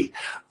agree.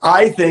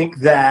 I think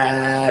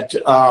that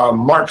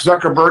Mark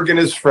Zuckerberg and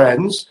his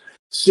friends,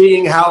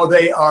 seeing how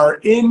they are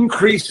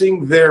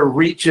increasing their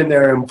reach and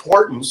their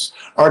importance,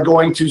 are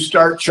going to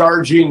start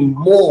charging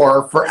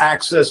more for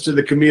access to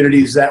the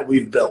communities that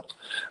we've built.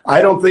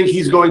 I don't think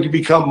he's going to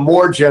become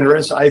more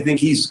generous. I think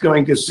he's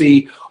going to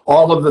see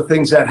all of the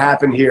things that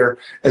happen here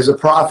as a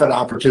profit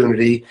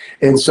opportunity.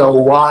 And so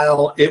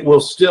while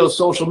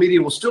social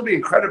media will still be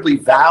incredibly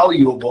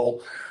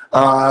valuable,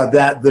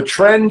 that the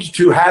trend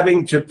to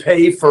having to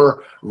pay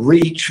for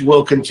reach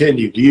will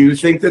continue. Do you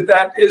think that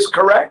that is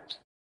correct?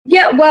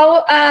 Yeah,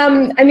 well,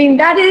 I mean,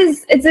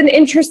 it's an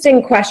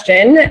interesting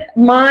question.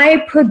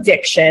 My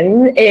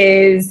prediction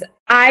is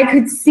I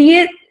could see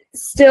it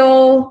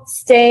still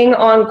staying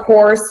on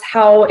course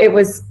how it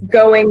was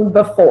going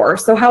before.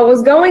 So how it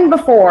was going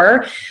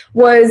before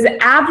was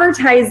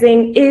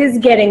advertising is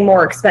getting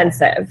more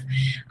expensive.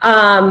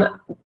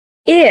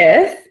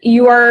 If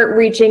you are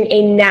reaching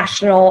a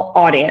national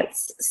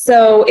audience.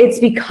 So it's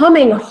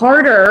becoming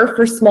harder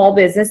for small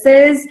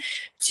businesses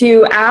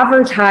to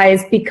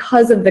advertise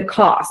because of the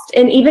cost.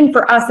 And even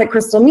for us at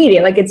Crystal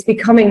Media, like it's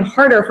becoming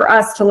harder for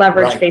us to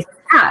leverage Facebook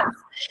ads.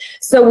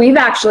 So we've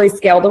actually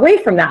scaled away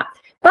from that.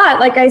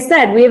 But like I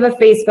said, we have a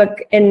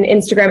Facebook and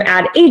Instagram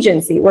ad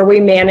agency where we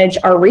manage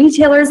our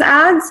retailers'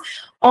 ads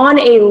on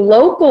a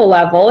local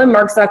level. And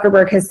Mark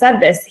Zuckerberg has said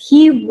this,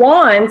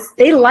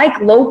 they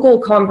like local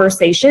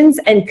conversations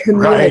and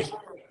community. Right.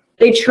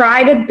 They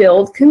try to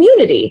build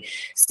community.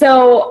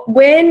 So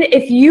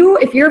if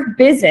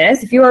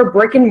you're a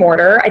brick and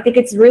mortar, I think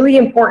it's really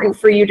important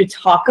for you to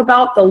talk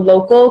about the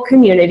local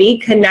community,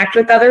 connect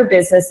with other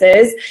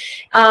businesses.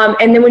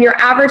 And then when you're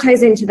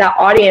advertising to that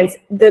audience,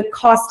 the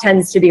cost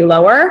tends to be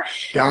lower.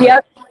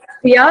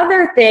 The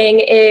other thing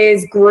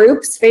is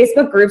groups.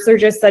 Facebook groups are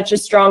just such a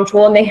strong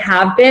tool, and they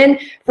have been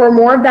for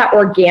more of that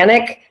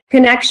organic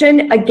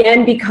connection,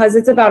 again, because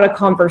it's about a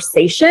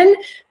conversation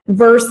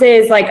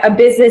versus like a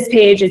business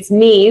page. It's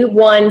me,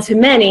 one to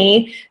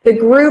many. The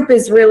group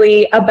is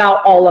really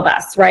about all of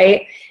us,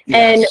 right?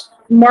 Yes.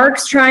 And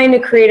Mark's trying to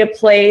create a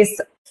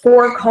place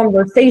for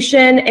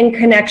conversation and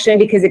connection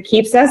because it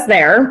keeps us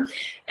there.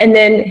 And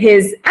then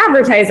his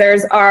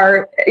advertisers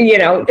are,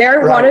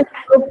 they're wanting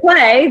to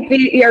play,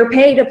 or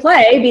pay to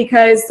play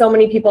because so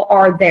many people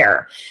are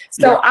there.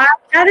 So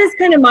that is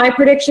kind of my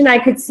prediction. I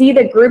could see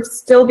the groups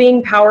still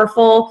being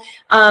powerful,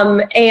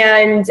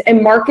 and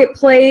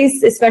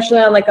marketplace, especially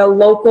on like a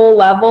local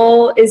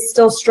level, is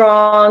still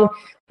strong.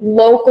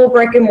 Local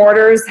brick and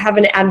mortars have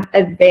an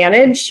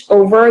advantage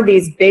over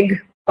these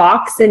big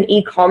box and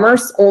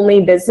e-commerce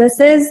only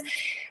businesses.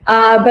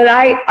 But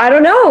I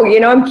don't know,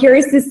 I'm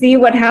curious to see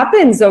what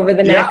happens over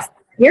the next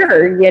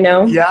year,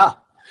 Yeah.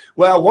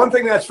 Well, one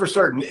thing that's for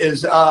certain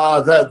is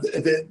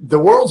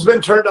the world's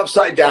been turned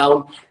upside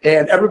down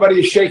and everybody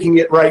is shaking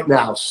it right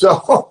now.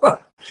 So,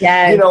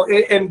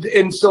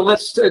 and so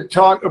let's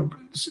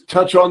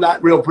touch on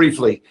that real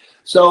briefly.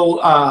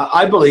 So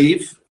I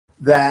believe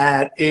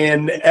that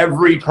in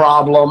every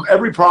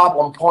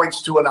problem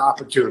points to an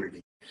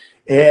opportunity,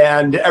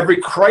 and every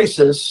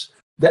crisis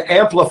that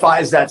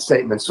amplifies that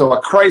statement. So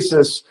a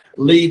crisis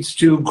leads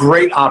to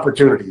great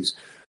opportunities.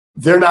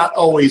 They're not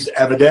always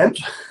evident.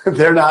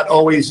 They're not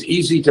always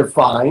easy to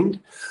find.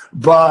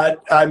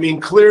 But I mean,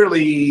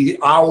 clearly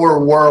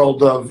our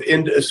world of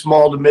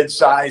small to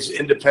mid-size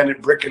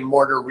independent brick and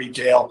mortar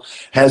retail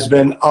has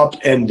been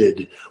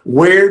upended.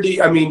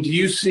 Do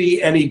you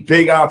see any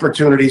big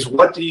opportunities?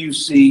 What do you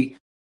see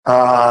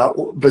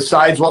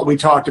besides what we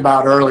talked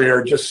about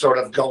earlier, just sort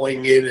of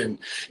going in and,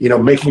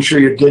 making sure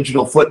your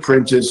digital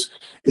footprint is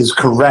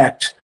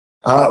correct?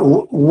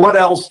 What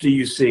else do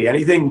you see?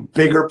 Anything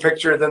bigger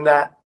picture than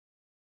that?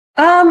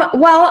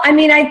 Well, I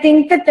mean, I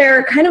think that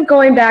they're kind of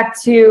going back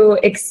to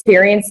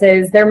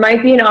experiences. There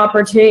might be an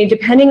opportunity,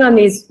 depending on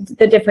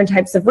the different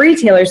types of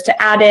retailers,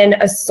 to add in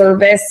a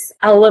service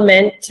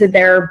element to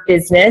their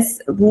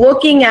business,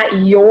 looking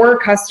at your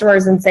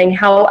customers and saying,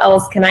 how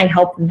else can I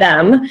help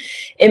them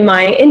in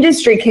my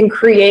industry, can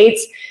create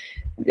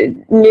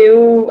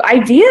new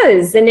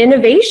ideas and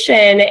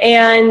innovation.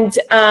 And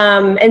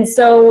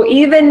so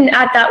even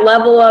at that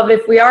level of,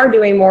 if we are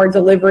doing more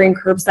delivery and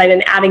curbside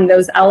and adding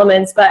those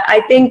elements, but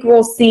I think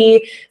we'll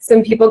see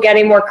some people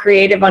getting more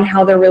creative on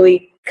how they're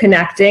really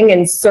connecting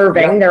and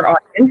serving their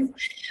audience.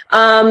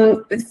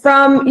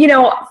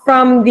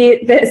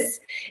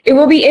 It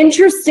will be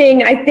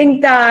interesting. I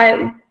think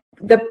that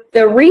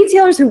the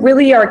retailers who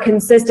really are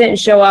consistent and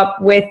show up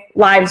with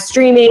live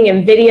streaming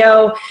and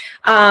video,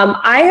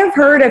 I have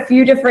heard a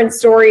few different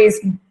stories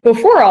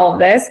before all of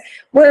this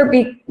where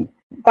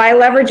by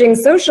leveraging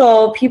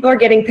social, people are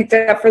getting picked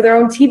up for their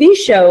own TV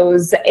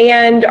shows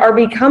and are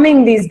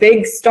becoming these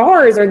big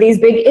stars or these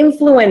big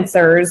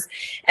influencers.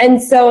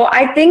 And so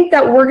I think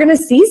that we're going to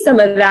see some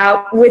of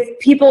that with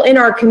people in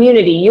our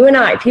community. You and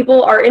I,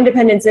 people are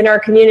independents in our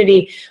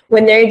community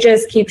when they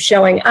just keep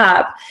showing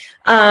up.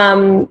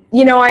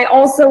 I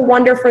also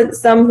wonder for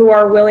some who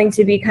are willing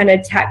to be kind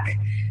of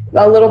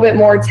a little bit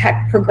more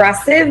tech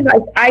progressive.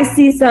 I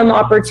see some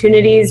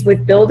opportunities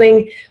with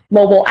building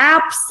mobile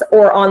apps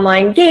or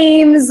online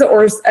games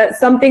or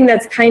something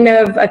that's kind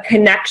of a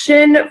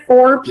connection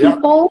for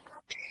people.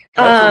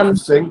 That's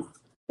interesting.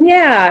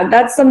 Yeah,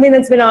 that's something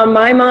that's been on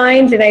my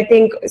mind, and I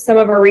think some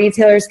of our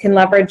retailers can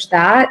leverage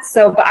that.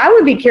 So, but I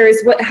would be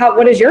curious,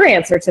 what is your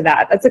answer to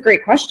that? That's a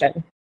great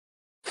question.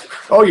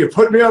 Oh, you're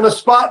putting me on the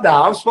spot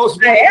now. I'm supposed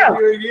to be. I am.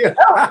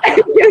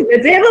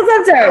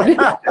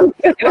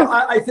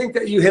 I think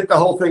that you hit the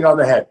whole thing on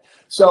the head.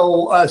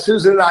 So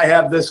Susan and I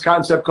have this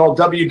concept called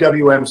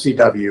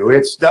WWMCW.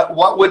 It's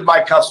what would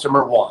my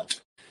customer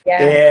want?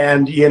 Yeah.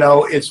 And,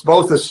 it's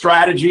both a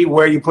strategy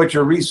where you put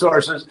your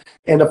resources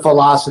and a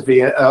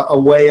philosophy, a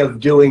way of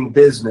doing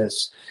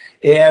business.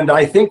 And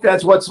I think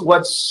that's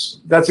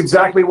that's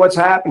exactly what's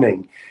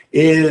happening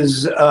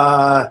is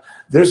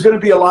there's going to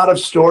be a lot of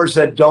stores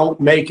that don't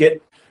make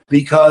it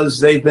because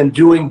they've been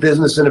doing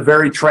business in a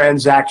very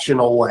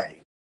transactional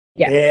way.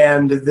 Yeah.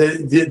 And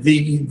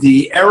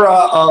the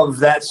era of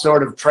that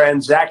sort of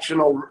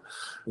transactional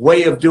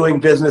way of doing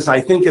business, I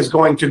think, is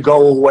going to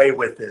go away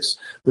with this.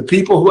 The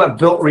people who have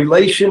built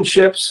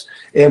relationships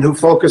and who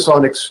focus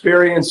on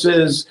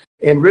experiences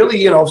and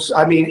really,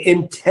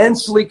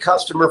 intensely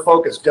customer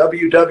focused,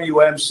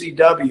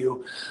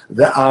 WWMCW,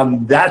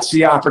 that's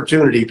the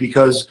opportunity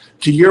because,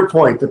 to your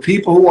point, the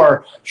people who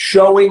are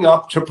showing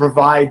up to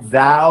provide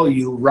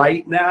value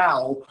right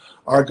now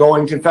are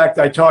going to, in fact,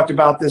 I talked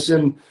about this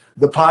in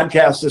the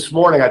podcast this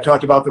morning. I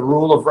talked about the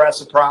rule of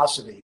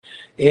reciprocity.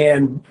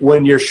 And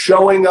when you're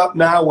showing up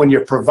now, when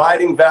you're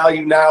providing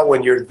value now,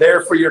 when you're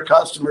there for your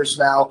customers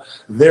now,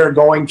 they're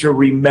going to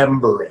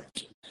remember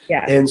it.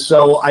 Yeah. And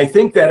so I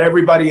think that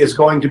everybody is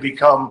going to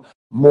become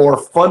more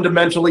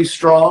fundamentally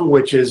strong,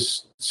 which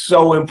is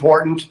so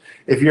important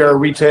if you're a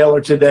retailer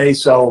today.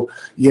 So,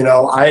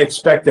 I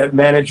expect that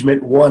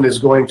management one is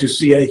going to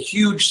see a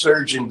huge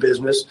surge in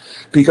business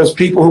because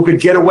people who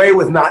could get away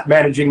with not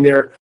managing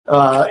their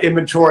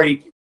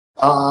inventory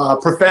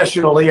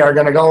professionally are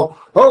going to go,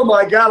 oh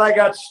my God, I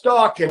got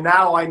stuck and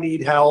now I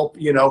need help.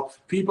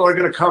 People are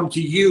going to come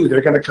to you.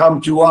 They're going to come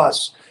to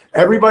us.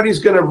 Everybody's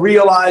going to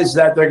realize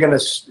that they're going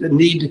to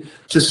need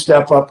to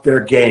step up their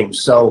game.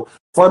 So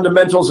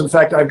fundamentals, in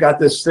fact, I've got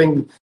this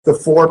thing, the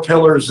 4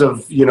 pillars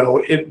of,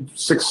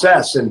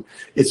 success, and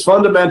it's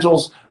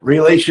fundamentals,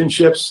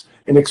 relationships,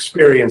 and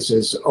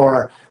experiences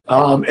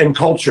and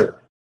culture.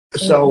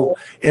 So,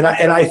 and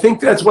I think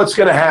that's what's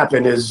going to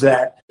happen is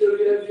that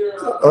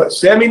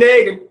Sammy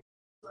Nagin.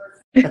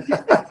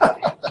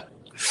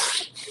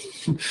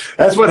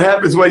 That's what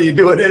happens when you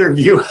do an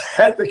interview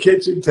at the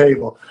kitchen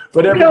table.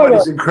 But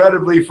everybody's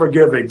incredibly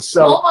forgiving.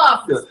 So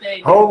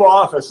home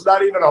office,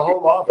 not even a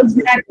home office.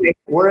 Exactly.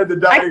 We're in the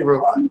dining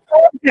room.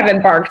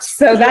 Haven't barked,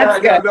 so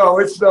that's good. No,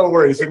 it's no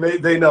worries, and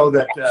they know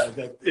that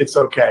that it's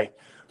okay.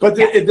 But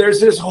there's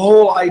this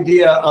whole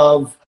idea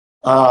of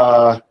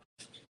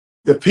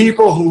the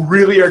people who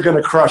really are going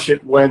to crush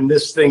it when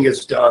this thing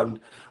is done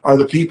are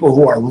the people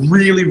who are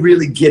really,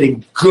 really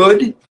getting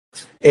good.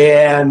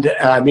 And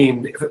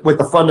with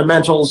the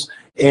fundamentals,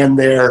 and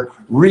they're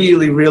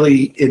really,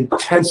 really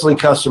intensely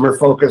customer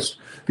focused,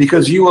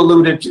 because you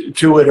alluded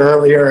to it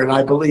earlier, and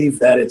I believe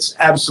that it's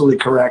absolutely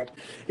correct,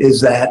 is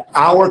that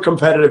our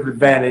competitive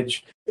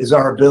advantage is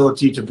our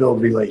ability to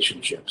build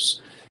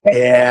relationships.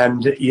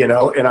 And,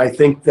 and I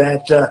think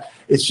that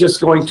it's just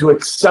going to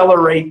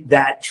accelerate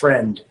that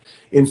trend.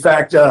 In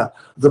fact, the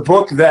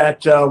book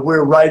that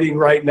we're writing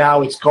right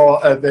now, it's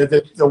called,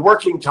 the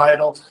working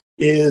title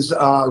is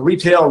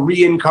Retail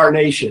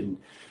Reincarnation.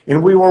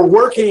 And we were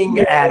working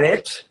at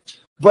it,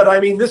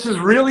 but this is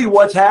really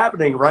what's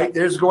happening, right?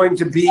 There's going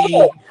to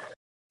be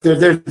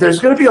there's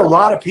going to be a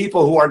lot of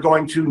people who are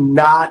going to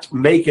not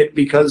make it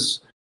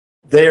because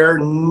they're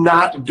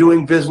not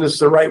doing business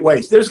the right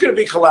ways. There's going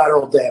to be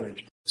collateral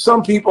damage.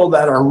 Some people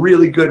that are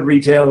really good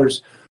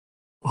retailers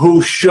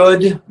who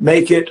should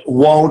make it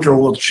won't or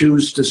will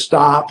choose to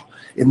stop,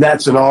 and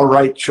that's an all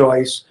right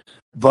choice.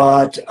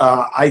 But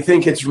I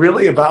think it's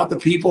really about the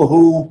people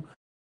who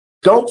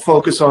don't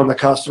focus on the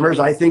customers,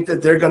 I think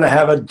that they're going to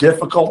have a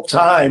difficult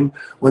time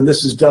when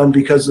this is done,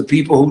 because the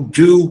people who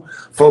do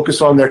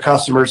focus on their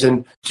customers,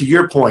 and to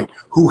your point,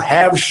 who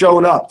have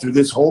shown up through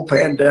this whole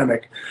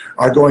pandemic,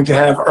 are going to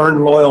have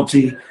earned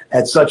loyalty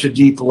at such a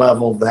deep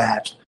level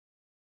that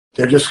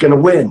they're just going to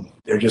win.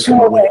 They're just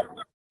going to win.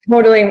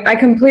 Totally. I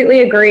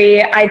completely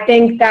agree. I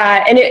think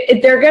that, and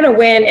they're going to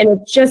win, and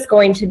it's just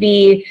going to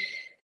be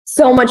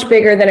so much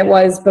bigger than it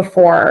was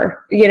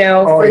before,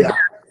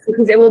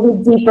 because it will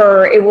be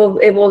deeper. It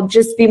will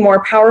just be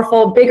more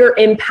powerful, bigger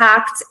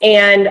impact.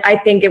 And I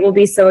think it will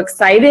be so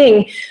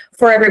exciting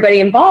for everybody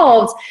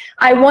involved.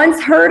 I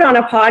once heard on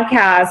a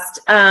podcast,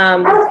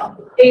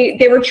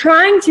 they were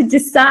trying to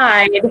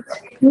decide,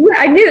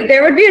 I knew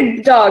there would be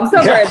a dog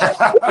somewhere.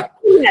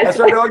 That's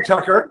our dog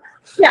Tucker.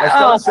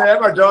 Yeah,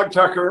 Sam, our dog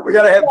Tucker. We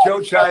got to have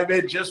Joe chime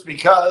in just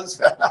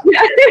because.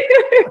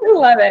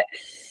 Love it.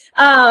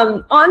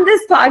 On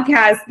this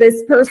podcast,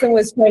 this person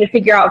was trying to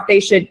figure out if they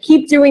should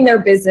keep doing their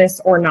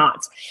business or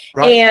not.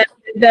 Right. And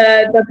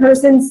the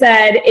person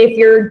said, if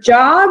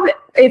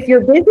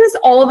your business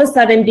all of a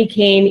sudden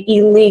became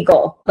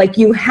illegal, like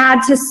you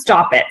had to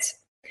stop it,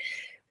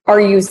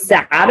 are you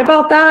sad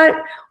about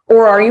that,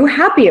 or are you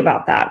happy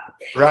about that?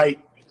 Right.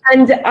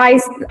 And I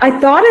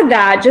thought of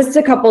that just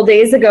a couple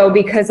days ago,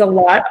 because a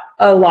lot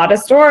of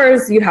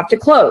stores you have to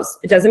close.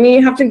 It doesn't mean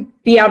you have to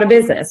be out of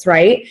business,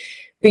 right?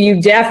 But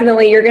you're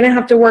going to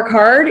have to work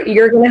hard.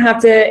 You're going to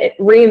have to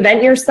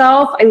reinvent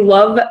yourself. I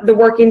love the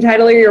working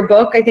title of your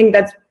book. I think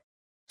that's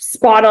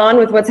spot on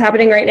with what's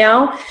happening right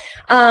now.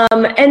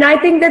 And I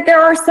think that there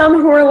are some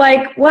who are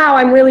like, wow,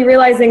 I'm really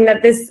realizing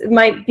that this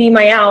might be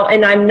my out,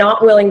 and I'm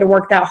not willing to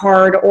work that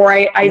hard, or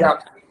I'm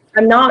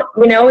not,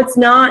 it's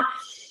not.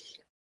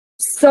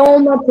 So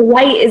much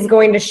light is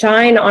going to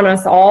shine on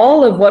us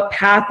all of what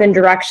path and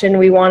direction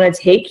we want to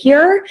take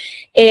here.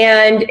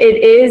 And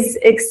it is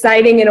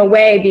exciting in a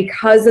way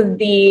because of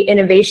the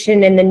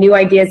innovation and the new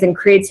ideas and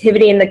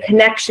creativity and the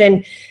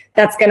connection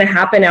that's going to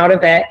happen out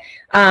of it.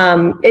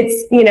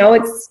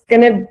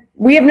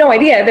 We have no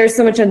idea. There's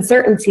so much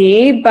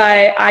uncertainty,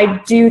 but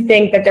I do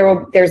think that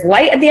there's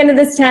light at the end of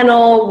this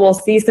tunnel. We'll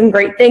see some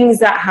great things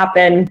that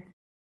happen.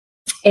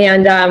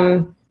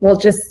 And,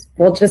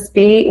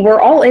 we're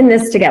all in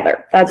this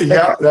together.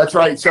 That's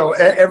right. So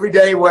every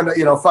day when,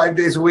 5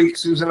 days a week,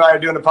 Susan and I are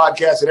doing a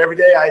podcast, and every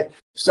day I've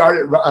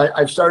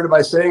started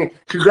by saying,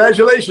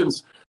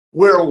 congratulations,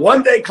 we're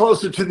one day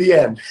closer to the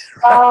end.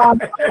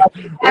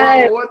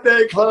 We're one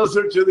day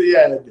closer to the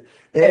end.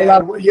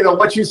 And,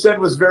 what you said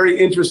was very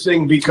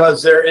interesting,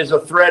 because there is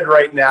a thread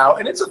right now,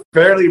 and it's a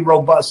fairly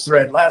robust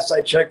thread. Last I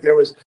checked, there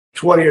was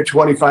 20 or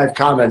 25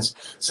 comments.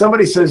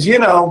 Somebody says,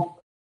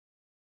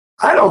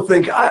 I don't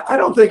think I'm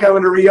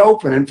going to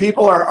reopen. And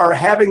people are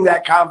having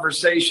that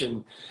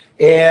conversation.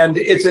 And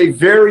it's a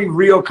very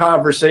real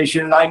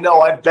conversation. And I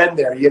know I've been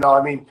there.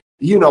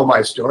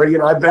 My story.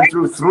 I've been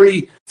through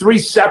three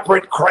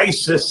separate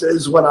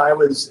crises when I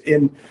was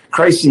in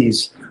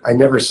crises. I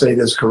never say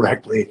this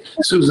correctly.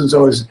 Susan's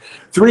always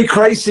 3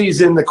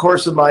 crises in the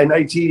course of my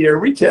 19-year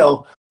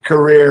retail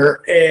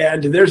career.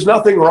 And there's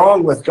nothing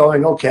wrong with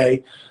going,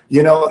 okay,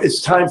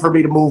 it's time for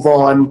me to move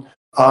on.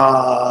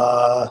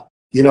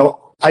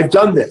 I've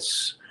done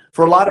this.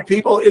 For a lot of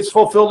people, it's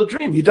fulfilled a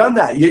dream. You've done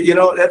that.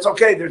 That's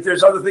okay.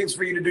 There's other things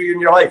for you to do in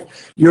your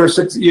life. Your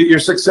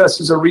success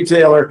as a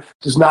retailer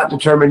does not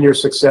determine your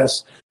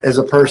success as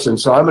a person.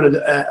 So I'm going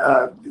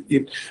to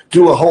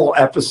do a whole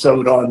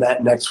episode on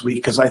that next week,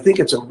 because I think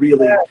it's a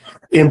really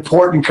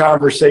important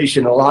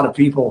conversation. A lot of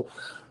people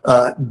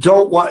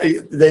don't want.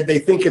 They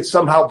think it's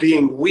somehow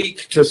being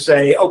weak to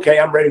say, okay,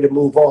 I'm ready to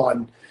move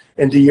on.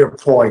 And to your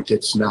point,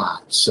 it's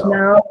not.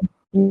 So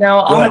no,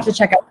 I'll have to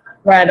check out.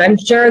 Fred, I'm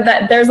sure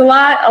that there's a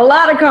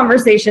lot of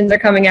conversations are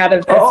coming out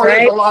of this, right?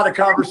 There's a lot of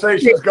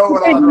conversations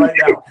going on right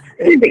now.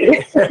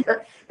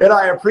 And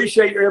I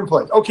appreciate your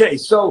input. Okay,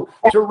 so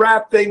to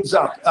wrap things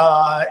up,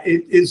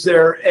 is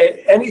there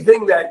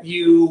anything that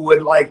you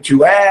would like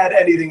to add,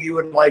 anything you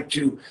would like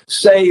to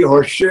say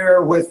or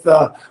share with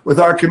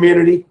our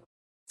community?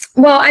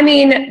 Well,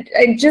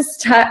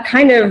 just to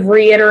kind of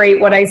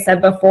reiterate what I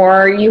said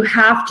before, you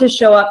have to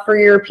show up for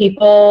your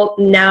people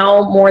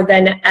now more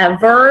than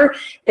ever.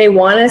 They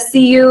want to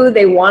see you.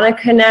 They want to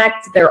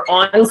connect. They're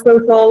on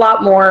social a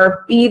lot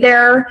more. Be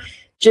there.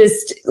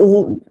 Just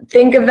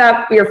think of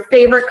that, your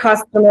favorite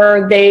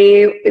customer.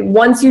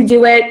 Once you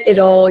do it,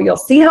 you'll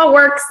see how it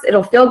works.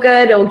 It'll feel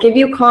good. It'll give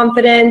you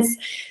confidence.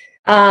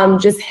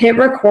 Just hit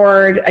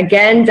record.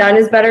 Again, done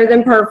is better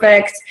than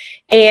perfect.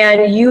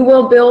 And you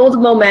will build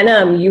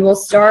momentum. You will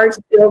start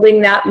building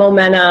that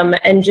momentum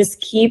and just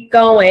keep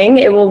going.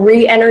 It will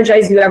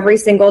re-energize you every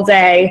single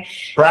day.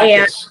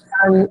 Practice.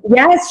 And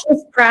yes,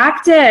 just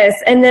practice.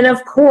 And then,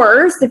 of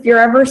course, if you're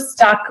ever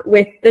stuck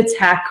with the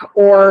tech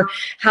or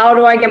how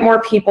do I get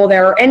more people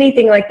there or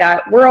anything like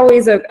that, we're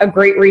always a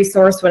great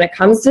resource when it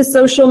comes to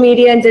social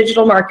media and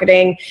digital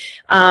marketing.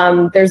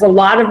 There's a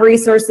lot of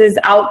resources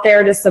out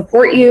there to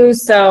support you.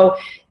 So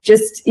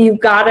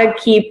you've got to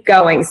keep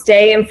going.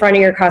 Stay in front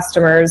of your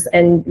customers,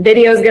 and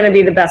video is going to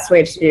be the best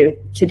way to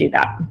do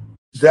that.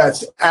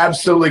 That's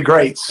absolutely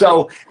great.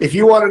 So if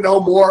you want to know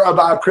more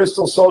about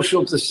Crystal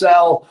Social to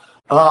Sell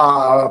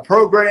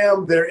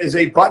program, there is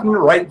a button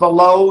right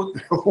below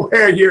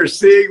where you're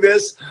seeing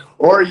this,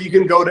 or you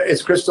can go to,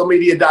 it's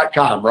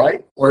crystalmedia.com,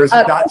 right? Or is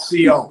it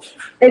 .co?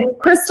 It's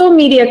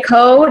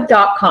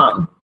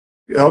crystalmediaco.com.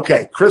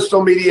 Okay,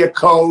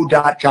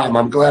 crystalmediaco.com.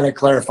 I'm glad I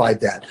clarified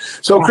that.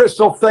 So,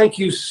 Crystal, thank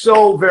you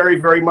so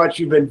very, very much.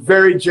 You've been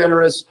very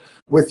generous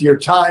with your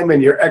time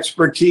and your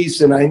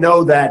expertise, and I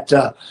know that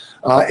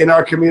in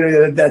our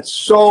community that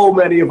so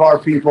many of our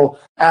people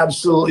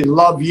absolutely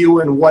love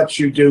you and what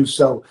you do.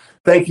 So,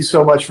 thank you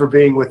so much for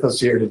being with us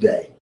here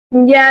today.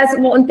 Yes,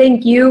 well, and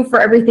thank you for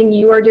everything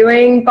you are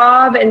doing,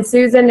 Bob and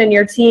Susan and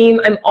your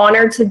team. I'm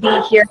honored to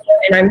be here,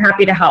 and I'm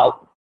happy to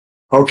help.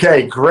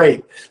 Okay,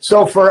 great.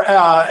 So for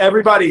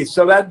everybody,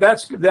 so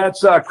that's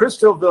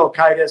Crystal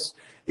Vilkaitis.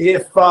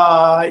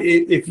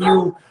 If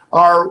you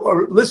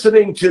are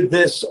listening to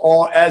this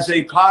as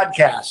a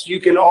podcast, you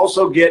can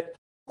also get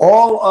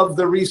all of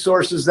the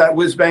resources that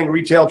Whizbang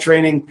Retail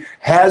Training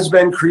has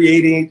been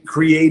creating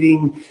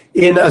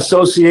in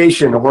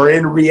association or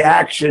in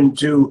reaction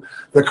to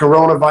the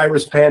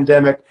coronavirus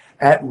pandemic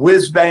at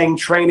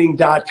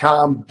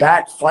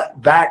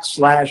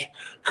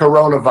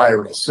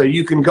whizbangtraining.com/coronavirus. So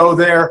you can go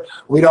there.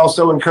 We'd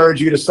also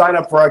encourage you to sign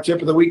up for our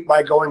tip of the week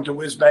by going to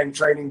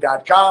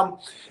whizbangtraining.com.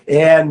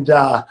 And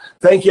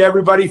thank you,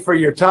 everybody, for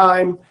your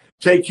time.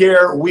 Take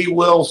care. We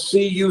will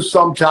see you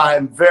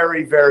sometime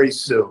very, very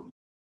soon.